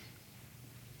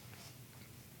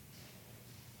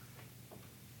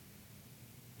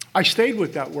 I stayed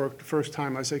with that work the first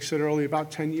time, as I said earlier,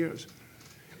 about 10 years.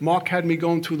 Mark had me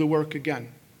going through the work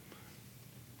again.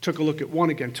 Took a look at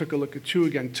 1 again, took a look at 2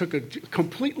 again, took a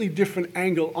completely different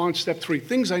angle on step 3,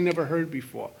 things I never heard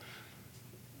before.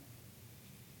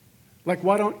 Like,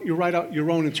 why don't you write out your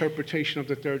own interpretation of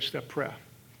the 3rd step prayer?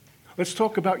 Let's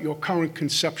talk about your current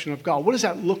conception of God. What does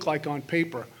that look like on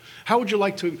paper? How would you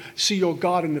like to see your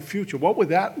God in the future? What would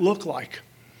that look like?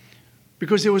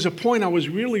 Because there was a point I was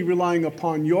really relying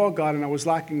upon your God and I was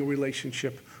lacking a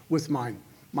relationship with my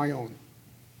own.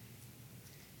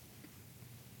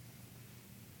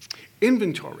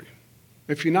 Inventory.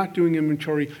 If you're not doing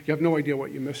inventory, you have no idea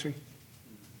what you're missing.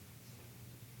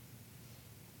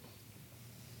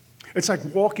 It's like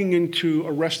walking into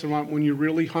a restaurant when you're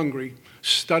really hungry,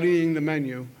 studying the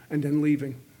menu, and then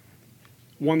leaving,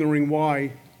 wondering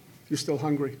why you're still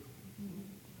hungry.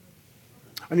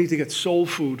 I need to get soul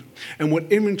food. And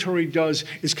what inventory does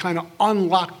is kind of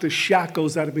unlock the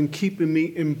shackles that have been keeping me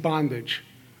in bondage.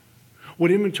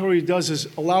 What inventory does is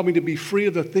allow me to be free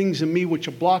of the things in me which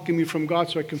are blocking me from God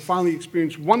so I can finally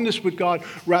experience oneness with God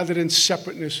rather than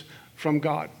separateness from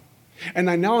God. And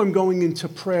now I'm going into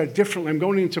prayer differently. I'm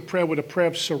going into prayer with a prayer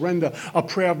of surrender, a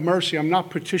prayer of mercy. I'm not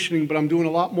petitioning, but I'm doing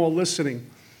a lot more listening.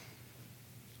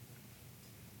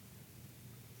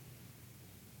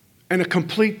 And a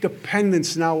complete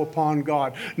dependence now upon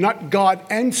God. Not God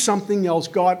and something else,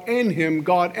 God and him,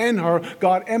 God and her,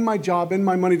 God and my job and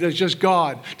my money. There's just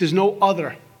God. There's no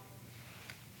other.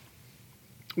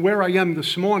 Where I am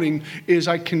this morning is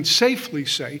I can safely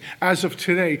say, as of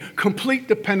today, complete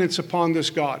dependence upon this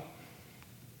God.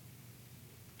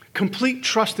 Complete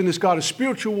trust in this God, a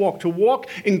spiritual walk, to walk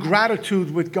in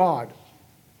gratitude with God.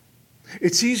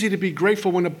 It's easy to be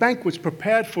grateful when a banquet's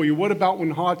prepared for you. What about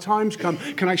when hard times come?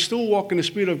 Can I still walk in the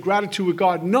spirit of gratitude with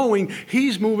God, knowing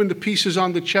he's moving the pieces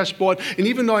on the chessboard? And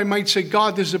even though I might say,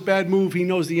 God, this is a bad move, he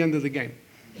knows the end of the game.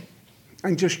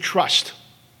 And just trust.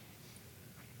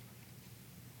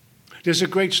 There's a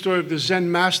great story of the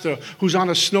Zen master who's on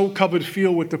a snow-covered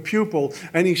field with the pupil,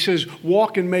 and he says,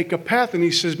 walk and make a path. And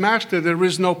he says, Master, there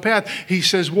is no path. He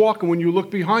says, walk, and when you look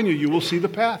behind you, you will see the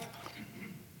path.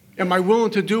 Am I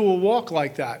willing to do a walk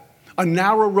like that? A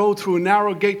narrow road through a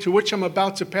narrow gate to which I'm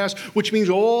about to pass, which means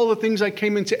all the things I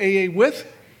came into AA with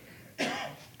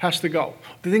has to go.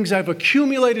 The things I've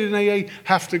accumulated in AA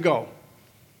have to go.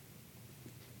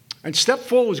 And step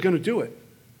 4 was going to do it.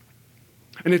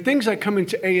 And the things I come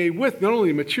into AA with, not only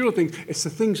the material things, it's the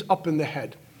things up in the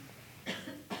head.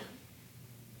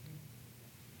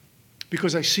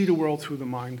 Because I see the world through the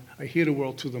mind. I hear the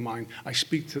world through the mind. I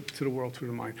speak to the world through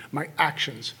the mind. My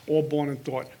actions, all born in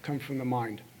thought, come from the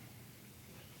mind.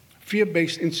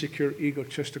 Fear-based, insecure,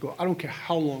 egotistical. I don't care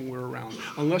how long we're around.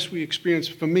 Unless we experience,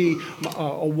 for me,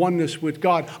 a oneness with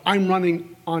God, I'm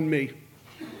running on me.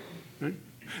 Right?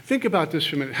 Think about this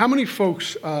for a minute. How many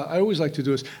folks, I always like to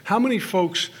do this, how many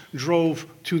folks drove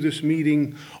to this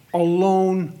meeting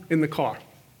alone in the car?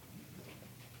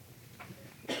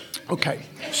 Okay,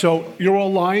 so you're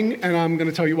all lying, and I'm going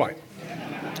to tell you why.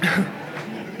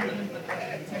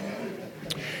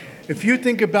 If you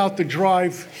think about the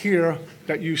drive here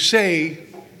that you say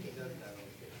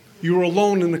you were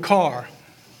alone in the car,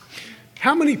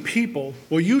 how many people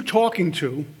were you talking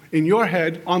to in your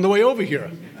head on the way over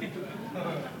here?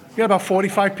 You got about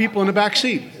 45 people in the back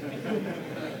seat.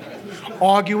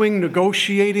 Arguing,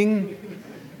 negotiating.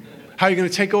 How you're going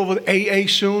to take over AA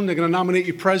soon? They're going to nominate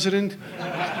you president.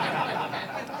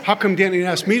 How come Danny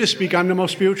asked me to speak? I'm the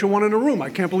most spiritual one in the room.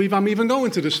 I can't believe I'm even going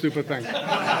to this stupid thing.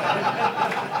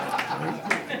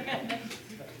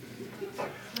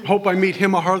 Hope I meet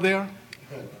him or her there.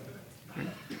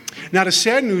 Now, the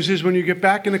sad news is when you get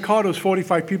back in the car, those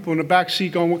 45 people in the back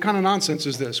seat going, what kind of nonsense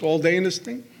is this? All day in this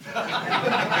thing?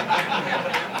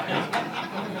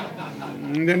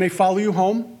 And then they follow you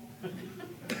home,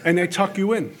 and they tuck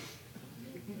you in.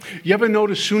 You ever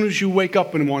notice as soon as you wake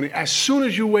up in the morning, as soon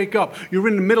as you wake up, you're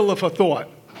in the middle of a thought.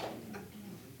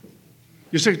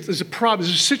 You say, there's a problem,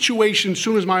 there's a situation as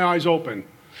soon as my eyes open.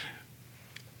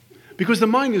 Because the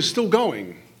mind is still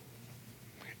going.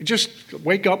 You just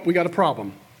wake up, we got a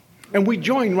problem. And we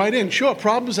join right in. Sure,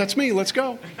 problems, that's me, let's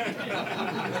go.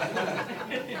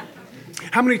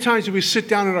 How many times do we sit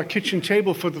down at our kitchen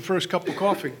table for the first cup of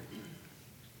coffee?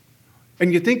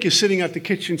 And you think you're sitting at the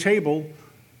kitchen table,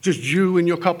 just you and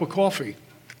your cup of coffee.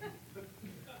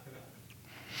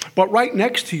 But right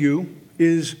next to you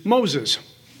is Moses,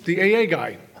 the AA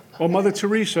guy, or Mother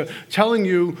Teresa, telling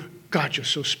you, God, you're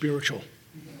so spiritual.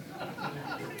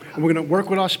 And we're going to work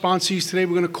with our sponsees today.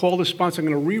 We're going to call the sponsor. I'm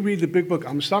going to reread the big book. I'm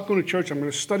going to stop going to church. I'm going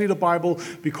to study the Bible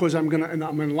because I'm an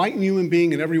enlightened human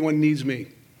being and everyone needs me.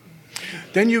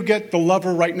 Then you get the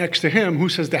lover right next to him who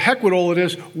says, the heck with all of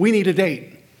this. We need a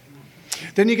date.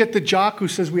 Then you get the jock who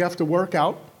says we have to work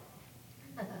out.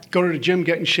 go to the gym,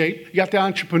 get in shape. You got the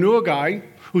entrepreneur guy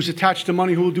who's attached to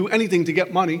money, who will do anything to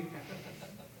get money.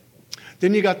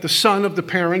 Then you got the son of the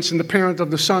parents and the parent of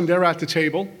the son. They're at the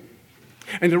table.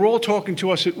 And they're all talking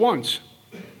to us at once.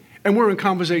 And we're in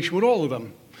conversation with all of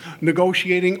them.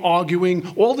 Negotiating, arguing,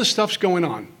 all this stuff's going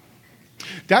on.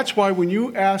 That's why when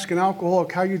you ask an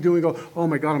alcoholic, how you doing, go, oh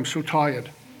my God, I'm so tired.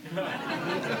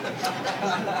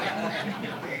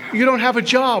 You don't have a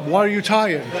job. Why are you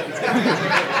tired?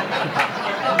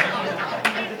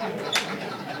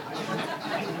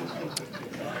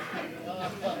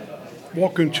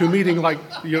 Walk into a meeting like,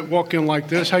 you walk in like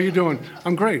this. How you doing?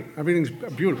 I'm great. Everything's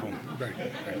beautiful. Great.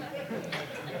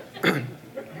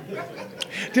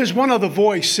 There's one other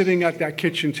voice sitting at that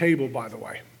kitchen table, by the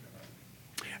way.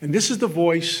 And this is the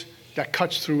voice that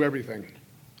cuts through everything.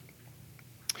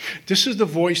 This is the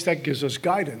voice that gives us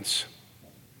guidance.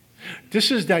 This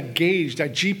is that gauge,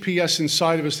 that GPS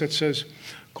inside of us that says,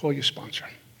 call your sponsor.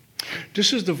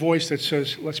 This is the voice that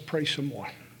says, let's pray some more.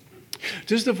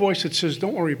 This is the voice that says,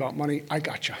 don't worry about money, I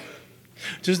got you.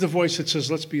 This is the voice that says,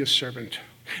 let's be a servant.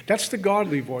 That's the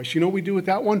godly voice. You know what we do with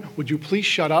that one? Would you please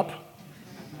shut up?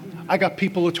 I got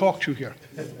people to talk to here.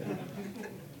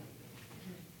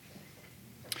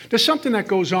 There's something that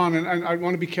goes on, and I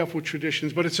want to be careful with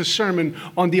traditions, but it's a sermon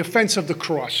on the offense of the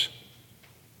cross.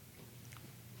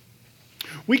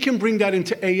 We can bring that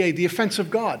into AA, the offense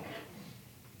of God.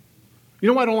 You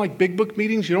know why I don't like big book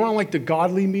meetings? You know why I don't like the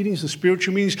godly meetings, the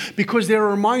spiritual meetings? Because they're a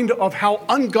reminder of how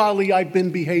ungodly I've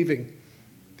been behaving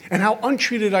and how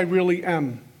untreated I really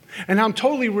am and how I'm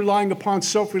totally relying upon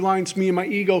self-reliance, me and my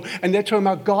ego, and they're talking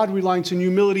about God-reliance and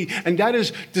humility, and that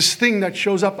is this thing that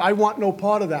shows up. I want no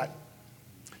part of that.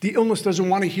 The illness doesn't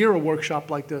want to hear a workshop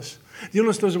like this. The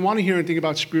illness doesn't want to hear anything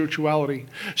about spirituality.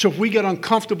 So if we get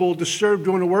uncomfortable, disturbed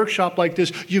during a workshop like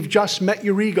this, you've just met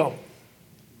your ego.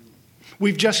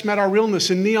 We've just met our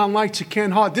illness in neon lights at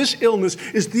Ken Hard. This illness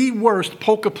is the worst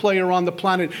poker player on the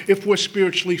planet if we're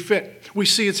spiritually fit. We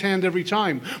see its hand every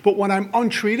time. But when I'm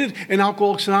untreated in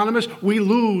Alcoholics Anonymous, we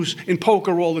lose in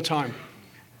poker all the time.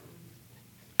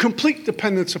 Complete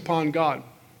dependence upon God.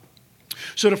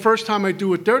 So the first time I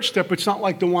do a third step, it's not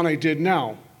like the one I did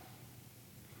now.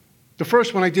 The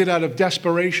first one I did out of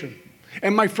desperation.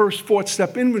 And my first fourth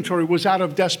step inventory was out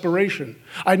of desperation.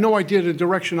 I had no idea the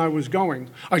direction I was going.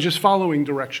 I was just following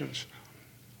directions.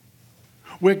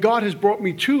 Where God has brought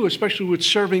me to, especially with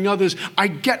serving others, I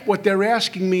get what they're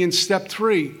asking me in step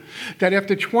 3. That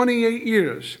after 28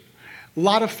 years, a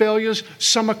lot of failures,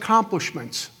 some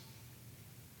accomplishments,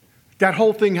 that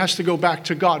whole thing has to go back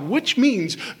to God, which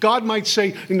means God might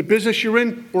say, in the business you're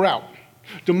in, we're out.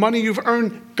 The money you've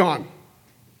earned, gone.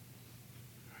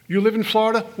 You live in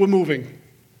Florida, we're moving.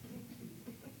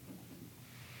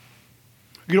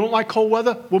 You don't like cold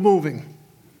weather, we're moving.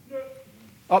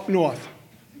 Up north.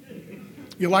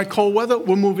 You like cold weather,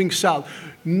 we're moving south.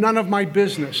 None of my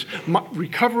business. My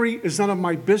recovery is none of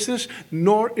my business,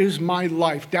 nor is my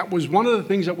life. That was one of the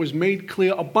things that was made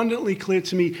clear, abundantly clear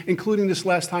to me, including this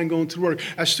last time going to work.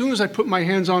 As soon as I put my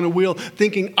hands on a wheel,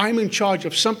 thinking I'm in charge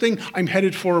of something, I'm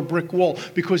headed for a brick wall,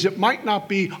 because it might not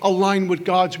be aligned with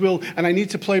God's will, and I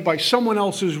need to play by someone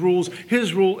else's rules,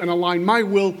 his rule, and align my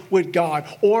will with God,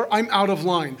 or I'm out of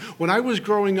line. When I was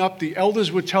growing up, the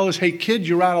elders would tell us, hey, kid,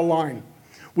 you're out of line,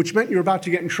 which meant you're about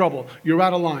to get in trouble. You're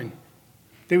out of line.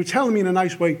 They were telling me in a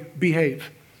nice way, behave.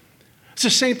 It's the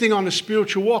same thing on the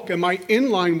spiritual walk. Am I in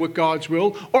line with God's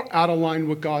will or out of line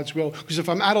with God's will? Because if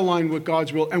I'm out of line with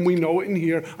God's will, and we know it in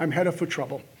here, I'm headed for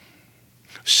trouble.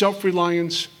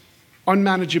 Self-reliance,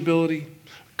 unmanageability,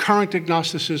 current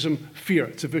agnosticism, fear.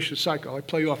 It's a vicious cycle. I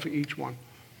play off of each one.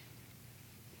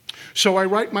 So I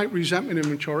write my resentment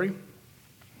inventory.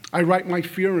 I write my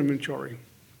fear inventory.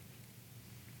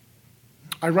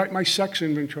 I write my sex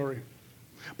inventory.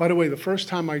 By the way, the first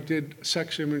time I did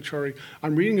sex inventory,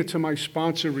 I'm reading it to my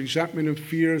sponsor, resentment and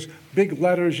fears, big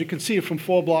letters. You can see it from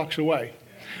 4 blocks away.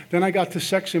 Then I got to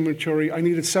sex inventory. I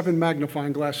needed 7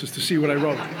 magnifying glasses to see what I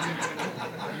wrote.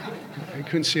 I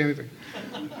couldn't see anything.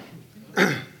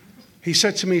 He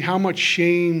said to me, how much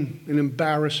shame and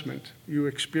embarrassment are you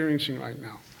experiencing right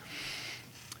now?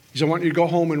 He said, I want you to go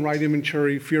home and write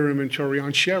inventory, fear inventory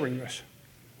on sharing this.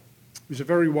 He's a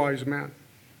very wise man.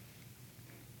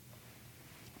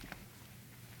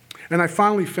 And I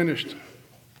finally finished.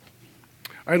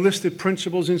 I listed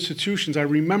principles, institutions. I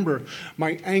remember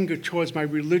my anger towards my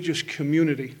religious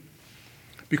community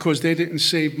because they didn't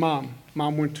save Mom.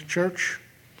 Mom went to church.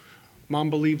 Mom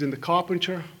believed in the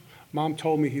carpenter. Mom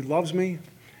told me he loves me.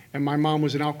 And my mom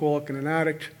was an alcoholic and an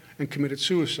addict and committed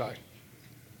suicide.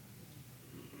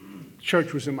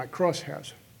 Church was in my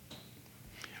crosshairs.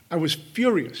 I was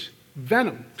furious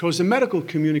venom towards the medical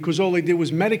community because all they did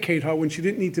was medicate her when she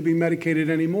didn't need to be medicated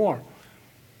anymore.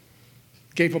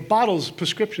 Gave her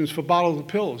prescriptions for bottles of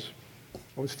pills.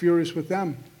 I was furious with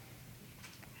them.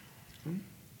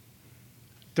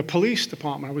 The police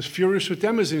department, I was furious with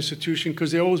them as an institution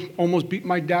because they almost beat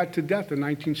my dad to death in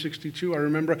 1962. I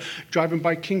remember driving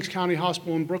by Kings County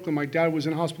Hospital in Brooklyn. My dad was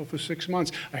in hospital for 6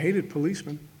 months. I hated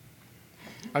policemen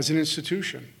as an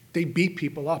institution. They beat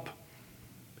people up.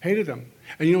 Hated them.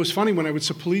 And you know, it's funny, when I would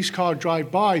see a police car drive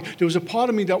by, there was a part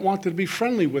of me that wanted to be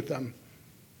friendly with them.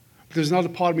 But there's another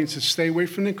part of me that said, stay away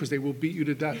from them because they will beat you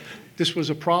to death. This was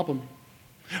a problem.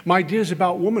 My ideas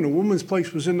about women, a woman's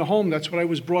place was in the home. That's what I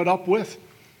was brought up with.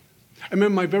 I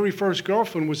remember my very first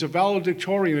girlfriend was a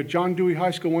valedictorian at John Dewey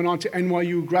High School, went on to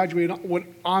NYU, graduated with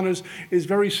honors, is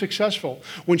very successful.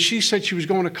 When she said she was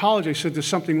going to college, I said, there's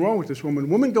something wrong with this woman.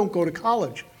 Women don't go to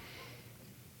college.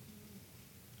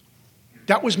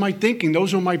 That was my thinking.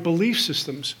 Those were my belief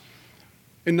systems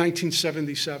in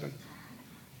 1977.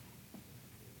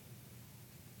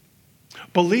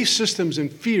 Belief systems and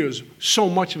fears, so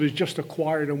much of it is just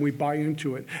acquired and we buy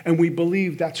into it. And we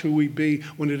believe that's who we be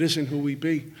when it isn't who we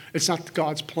be. It's not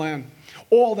God's plan.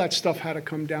 All that stuff had to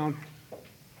come down.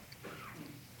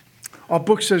 Our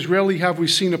book says, rarely have we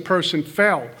seen a person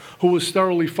fail who has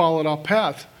thoroughly followed our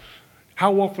path.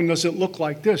 How often does it look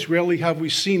like this? Rarely have we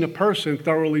seen a person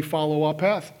thoroughly follow our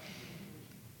path.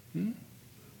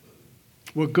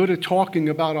 We're good at talking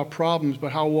about our problems,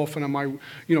 but how often am I,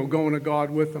 going to God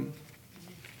with them?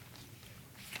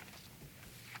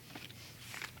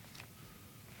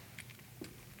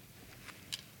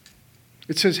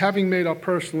 It says, having made our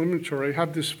personal inventory,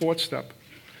 have this fourth step.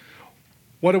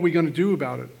 What are we going to do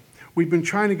about it? We've been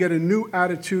trying to get a new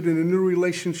attitude and a new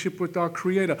relationship with our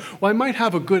Creator. Well, I might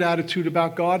have a good attitude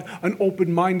about God, an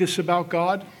open-mindedness about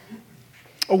God,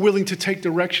 a willing to take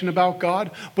direction about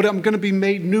God, but I'm going to be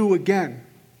made new again.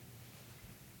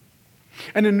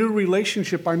 And a new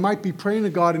relationship, I might be praying to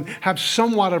God and have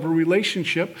somewhat of a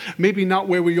relationship, maybe not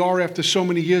where we are after so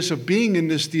many years of being in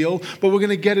this deal, but we're going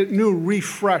to get it new,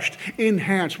 refreshed,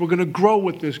 enhanced. We're going to grow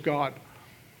with this God.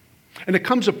 And it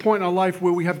comes a point in our life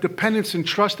where we have dependence and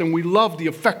trust and we love the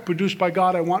effect produced by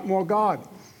God. I want more God.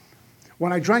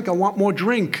 When I drank, I want more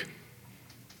drink.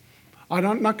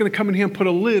 I'm not going to come in here and put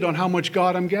a lid on how much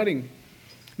God I'm getting.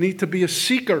 I need to be a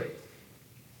seeker.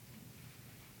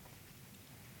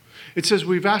 It says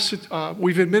we've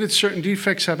admitted certain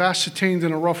defects, have ascertained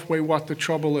in a rough way what the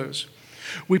trouble is.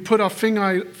 We put our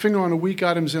finger on the weak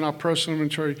items in our personal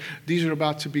inventory. These are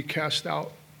about to be cast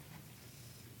out.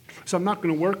 So I'm not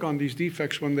going to work on these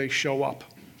defects when they show up.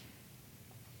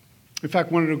 In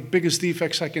fact, one of the biggest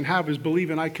defects I can have is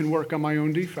believing I can work on my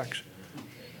own defects.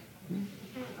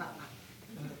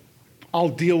 I'll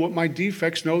deal with my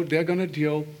defects. No, they're going to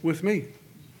deal with me.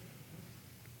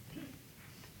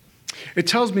 It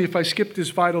tells me if I skip this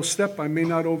vital step, I may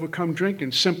not overcome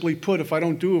drinking. Simply put, if I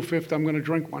don't do a fifth, I'm going to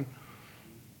drink one.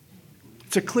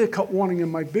 It's a clear-cut warning in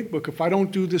my big book. If I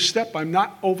don't do this step, I'm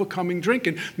not overcoming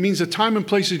drinking. It means the time and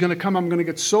place is going to come. I'm going to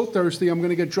get so thirsty, I'm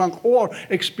going to get drunk, or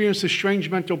experience a strange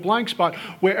mental blank spot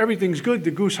where everything's good,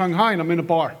 the goose hung high, and I'm in a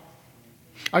bar.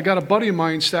 I got a buddy of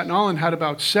mine in Staten Island, had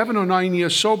about 7 or 9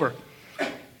 years sober.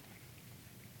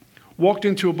 Walked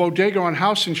into a bodega on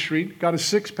Houston Street, got a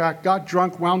six-pack, got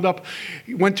drunk, wound up,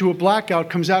 went to a blackout,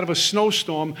 comes out of a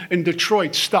snowstorm in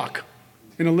Detroit, stuck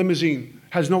in a limousine.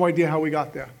 Has no idea how we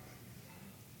got there.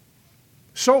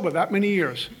 Sober that many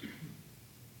years,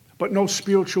 but no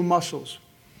spiritual muscles.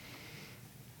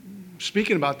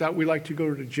 Speaking about that, we like to go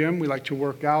to the gym, we like to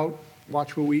work out,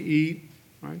 watch what we eat,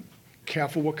 right?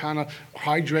 Careful what kind of,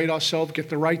 hydrate ourselves, get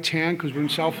the right tan, because we're in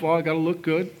South Florida, got to look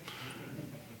good.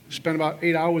 Spend about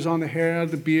 8 hours on the hair,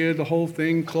 the beard, the whole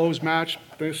thing, clothes match,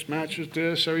 this matches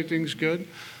this, everything's good.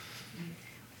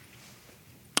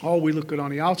 Oh, we look good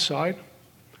on the outside.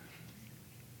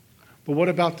 But what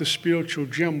about the spiritual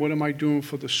gym? What am I doing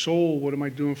for the soul? What am I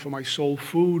doing for my soul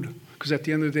food? Because at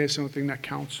the end of the day, it's the only thing that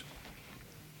counts.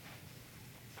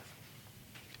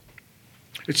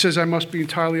 It says I must be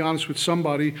entirely honest with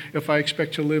somebody if I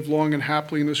expect to live long and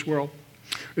happily in this world.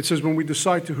 It says when we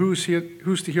decide to who's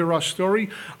to hear our story,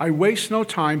 I waste no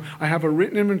time. I have a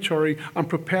written inventory. I'm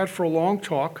prepared for a long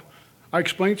talk. I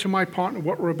explain to my partner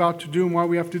what we're about to do and why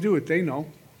we have to do it. They know.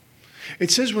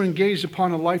 It says we're engaged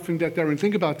upon a life and death errand.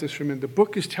 Think about this for a minute. The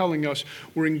book is telling us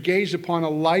we're engaged upon a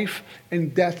life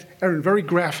and death errand. Very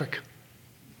graphic.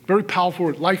 Very powerful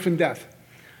word, life and death.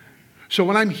 So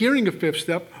when I'm hearing a fifth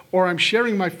step or I'm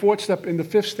sharing my fourth step in the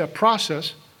fifth step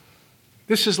process,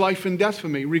 this is life and death for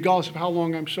me, regardless of how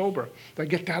long I'm sober. I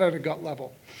get that at a gut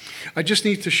level. I just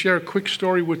need to share a quick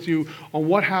story with you on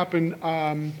what happened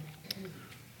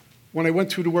when I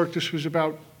went through the work, this was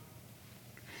about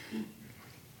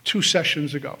 2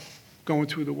 sessions ago, going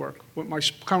through the work with my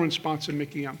current sponsor,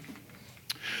 Mickey M.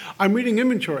 I'm reading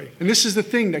inventory, and this is the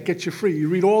thing that gets you free. You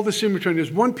read all this inventory, and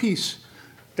there's one piece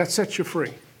that sets you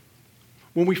free.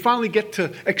 When we finally get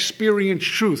to experience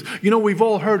truth. You know, we've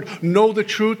all heard, know the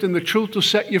truth and the truth will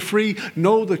set you free.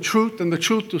 Know the truth and the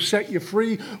truth will set you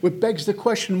free. Which begs the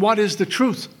question, what is the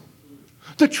truth?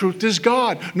 The truth is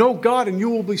God. Know God and you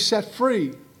will be set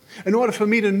free. In order for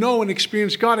me to know and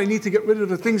experience God, I need to get rid of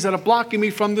the things that are blocking me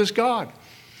from this God.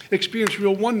 Experience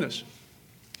real oneness.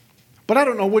 But I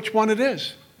don't know which one it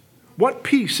is. What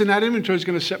piece in that inventory is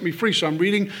going to set me free? So I'm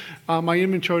reading my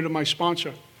inventory to my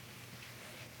sponsor.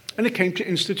 And it came to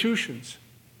institutions.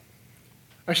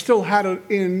 I still had it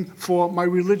in for my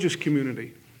religious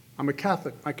community. I'm a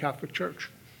Catholic, my Catholic church.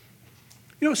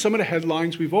 You know, some of the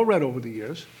headlines we've all read over the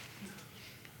years.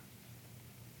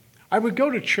 I would go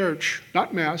to church,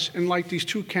 not mass, and light these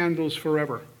 2 candles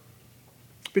forever.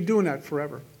 Been doing that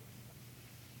forever.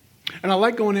 And I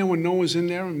like going in when no one's in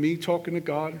there and me talking to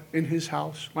God in his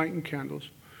house, lighting candles.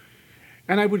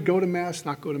 And I would go to mass,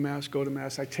 not go to mass, go to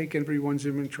mass. I take everyone's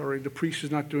inventory. The priest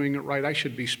is not doing it right. I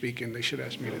should be speaking. They should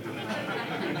ask me to do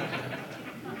it.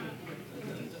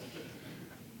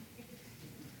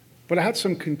 But I had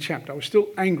some contempt. I was still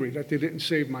angry that they didn't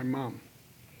save my mom.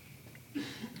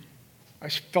 I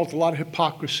felt a lot of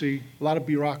hypocrisy, a lot of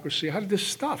bureaucracy. I had this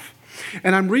stuff.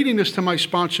 And I'm reading this to my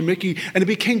sponsor, Mickey, and it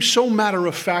became so matter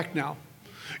of fact now.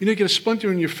 You know, you get a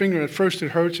splinter in your finger. At first it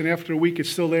hurts, and after a week it's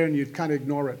still there, and you kind of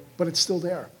ignore it. But it's still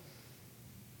there.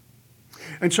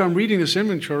 And so I'm reading this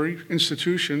inventory,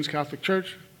 institutions, Catholic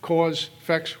Church, cause,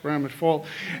 effects, where I'm at fault,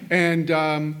 and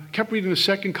kept reading the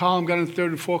 2nd column, got in the 3rd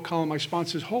and 4th column. My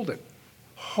sponsor says, hold it.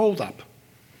 Hold up.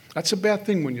 That's a bad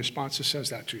thing when your sponsor says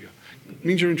that to you. It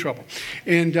means you're in trouble.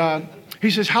 And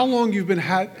he says, how long you've been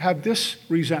had this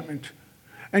resentment?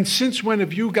 And since when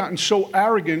have you gotten so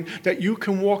arrogant that you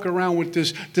can walk around with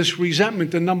this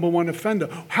resentment, the number one offender?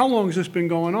 How long has this been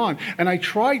going on? And I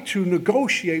tried to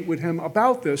negotiate with him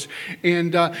about this,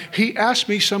 and he asked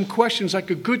me some questions like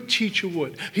a good teacher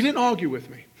would. He didn't argue with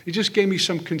me. He just gave me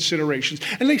some considerations.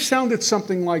 And they sounded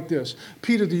something like this.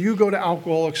 Peter, do you go to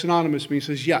Alcoholics Anonymous? And he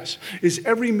says, yes. Is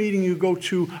every meeting you go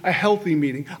to a healthy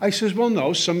meeting? I says, well,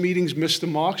 no. Some meetings miss the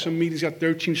mark. Some meetings got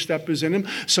 13 steppers in them.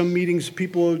 Some meetings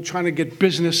people are trying to get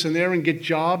business in there and get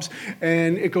jobs.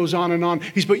 And it goes on and on.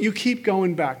 He says, but you keep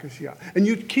going back. I said, yeah. And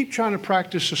you keep trying to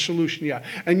practice a solution. Yeah.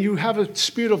 And you have a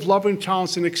spirit of love and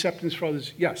tolerance and acceptance for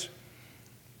others. Yes.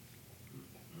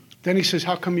 Then he says,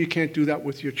 how come you can't do that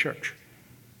with your church?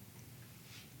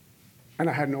 And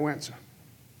I had no answer.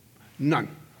 None.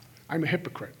 I'm a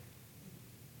hypocrite.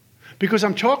 Because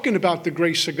I'm talking about the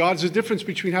grace of God. There's a difference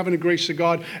between having the grace of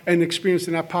God and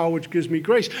experiencing that power which gives me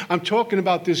grace. I'm talking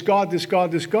about this God, this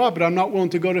God, this God, but I'm not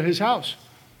willing to go to his house.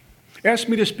 Ask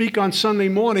me to speak on Sunday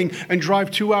morning and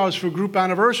drive 2 hours for a group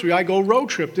anniversary. I go road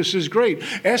trip. This is great.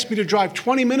 Ask me to drive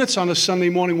 20 minutes on a Sunday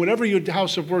morning, whenever your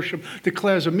house of worship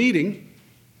declares a meeting.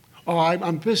 Oh,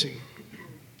 I'm busy.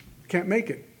 Can't make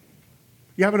it.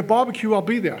 You having a barbecue, I'll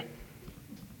be there.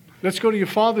 Let's go to your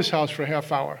father's house for a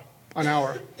half hour, an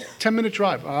hour. 10-minute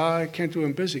drive. I can't do it,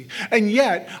 I'm busy. And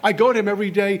yet, I go to him every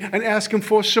day and ask him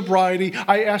for sobriety.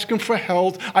 I ask him for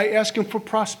health. I ask him for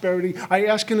prosperity. I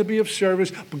ask him to be of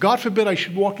service. But God forbid I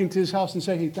should walk into his house and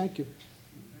say, hey, thank you.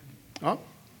 Oh,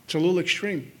 it's a little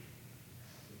extreme.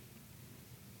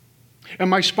 And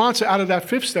my sponsor, out of that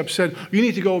 5th step, said, you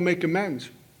need to go and make amends.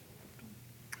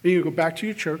 You need to go back to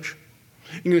your church.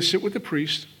 You're going to sit with the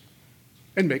priest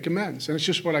and make amends. And it's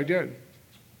just what I did.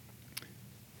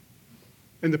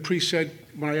 And the priest said,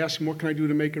 when I asked him, what can I do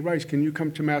to make it right? Can you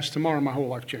come to Mass tomorrow? My whole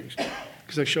life changed.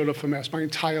 Because I showed up for Mass. My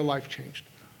entire life changed.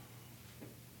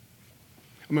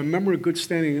 I'm a member of good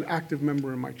standing, an active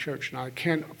member in my church. Now, I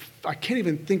can't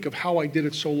even think of how I did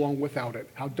it so long without it,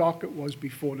 how dark it was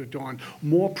before the dawn.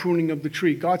 More pruning of the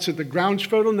tree. God said, the ground's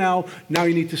fertile now. Now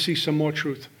you need to see some more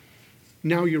truth.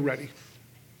 Now you're ready.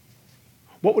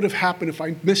 What would have happened if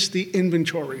I missed the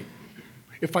inventory?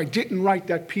 If I didn't write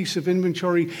that piece of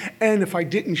inventory and if I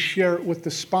didn't share it with the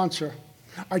sponsor?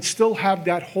 I'd still have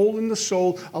that hole in the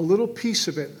soul, a little piece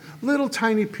of it, little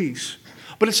tiny piece.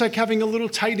 But it's like having a little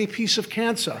tiny piece of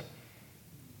cancer.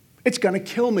 It's going to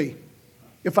kill me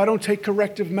if I don't take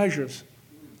corrective measures.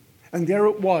 And there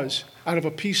it was, out of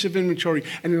a piece of inventory,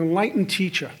 an enlightened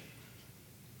teacher.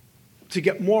 To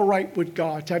get more right with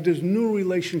God, to have this new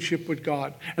relationship with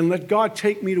God, and let God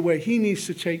take me to where he needs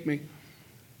to take me.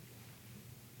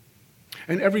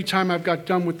 And every time I've got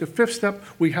done with the fifth step,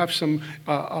 we have some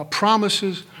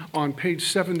promises on page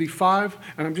 75,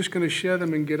 and I'm just going to share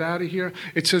them and get out of here.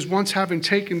 It says, once having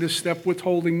taken this step,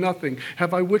 withholding nothing.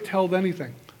 Have I withheld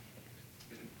anything?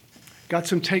 Got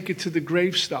some take it to the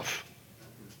grave stuff.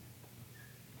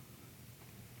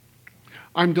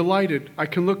 I'm delighted. I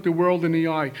can look the world in the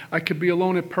eye. I can be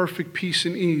alone at perfect peace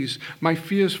and ease. My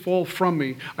fears fall from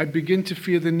me. I begin to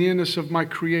fear the nearness of my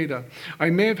Creator. I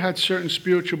may have had certain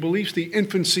spiritual beliefs, the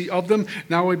infancy of them.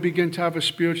 Now I begin to have a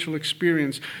spiritual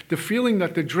experience. The feeling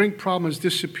that the drink problem has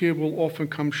disappeared will often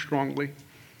come strongly.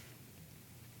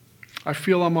 I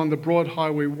feel I'm on the broad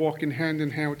highway walking hand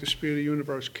in hand with the Spirit of the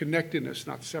universe. Connectedness,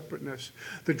 not separateness.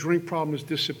 The drink problem has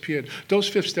disappeared. Those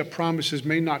fifth step promises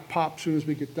may not pop as soon as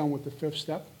we get done with the fifth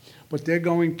step, but they're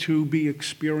going to be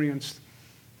experienced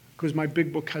because my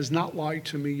big book has not lied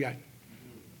to me yet.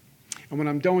 And when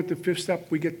I'm done with the fifth step,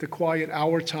 we get the quiet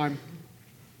hour time.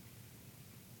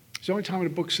 It's the only time in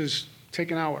the book says take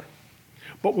an hour.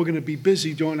 But we're going to be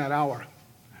busy during that hour,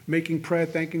 making prayer,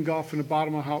 thanking God from the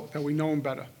bottom of our heart that we know Him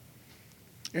better.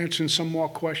 Answering some more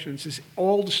questions. Is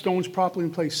all the stones properly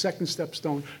in place? Second step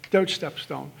stone, third step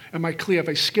stone. Am I clear? Have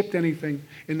I skipped anything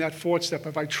in that fourth step?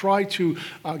 Have I tried to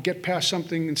get past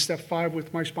something in step 5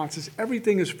 with my sponsors?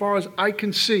 Everything as far as I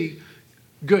can see,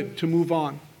 good to move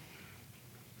on.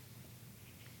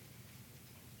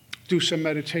 Do some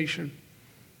meditation.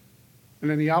 And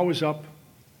then the hour's up,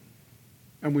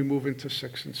 and we move into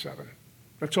 6 and 7.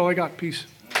 That's all I got. Peace.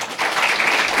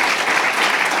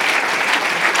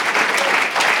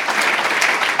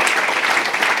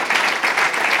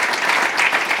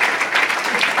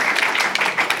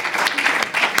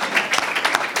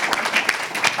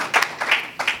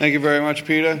 Thank you very much,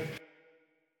 Peter.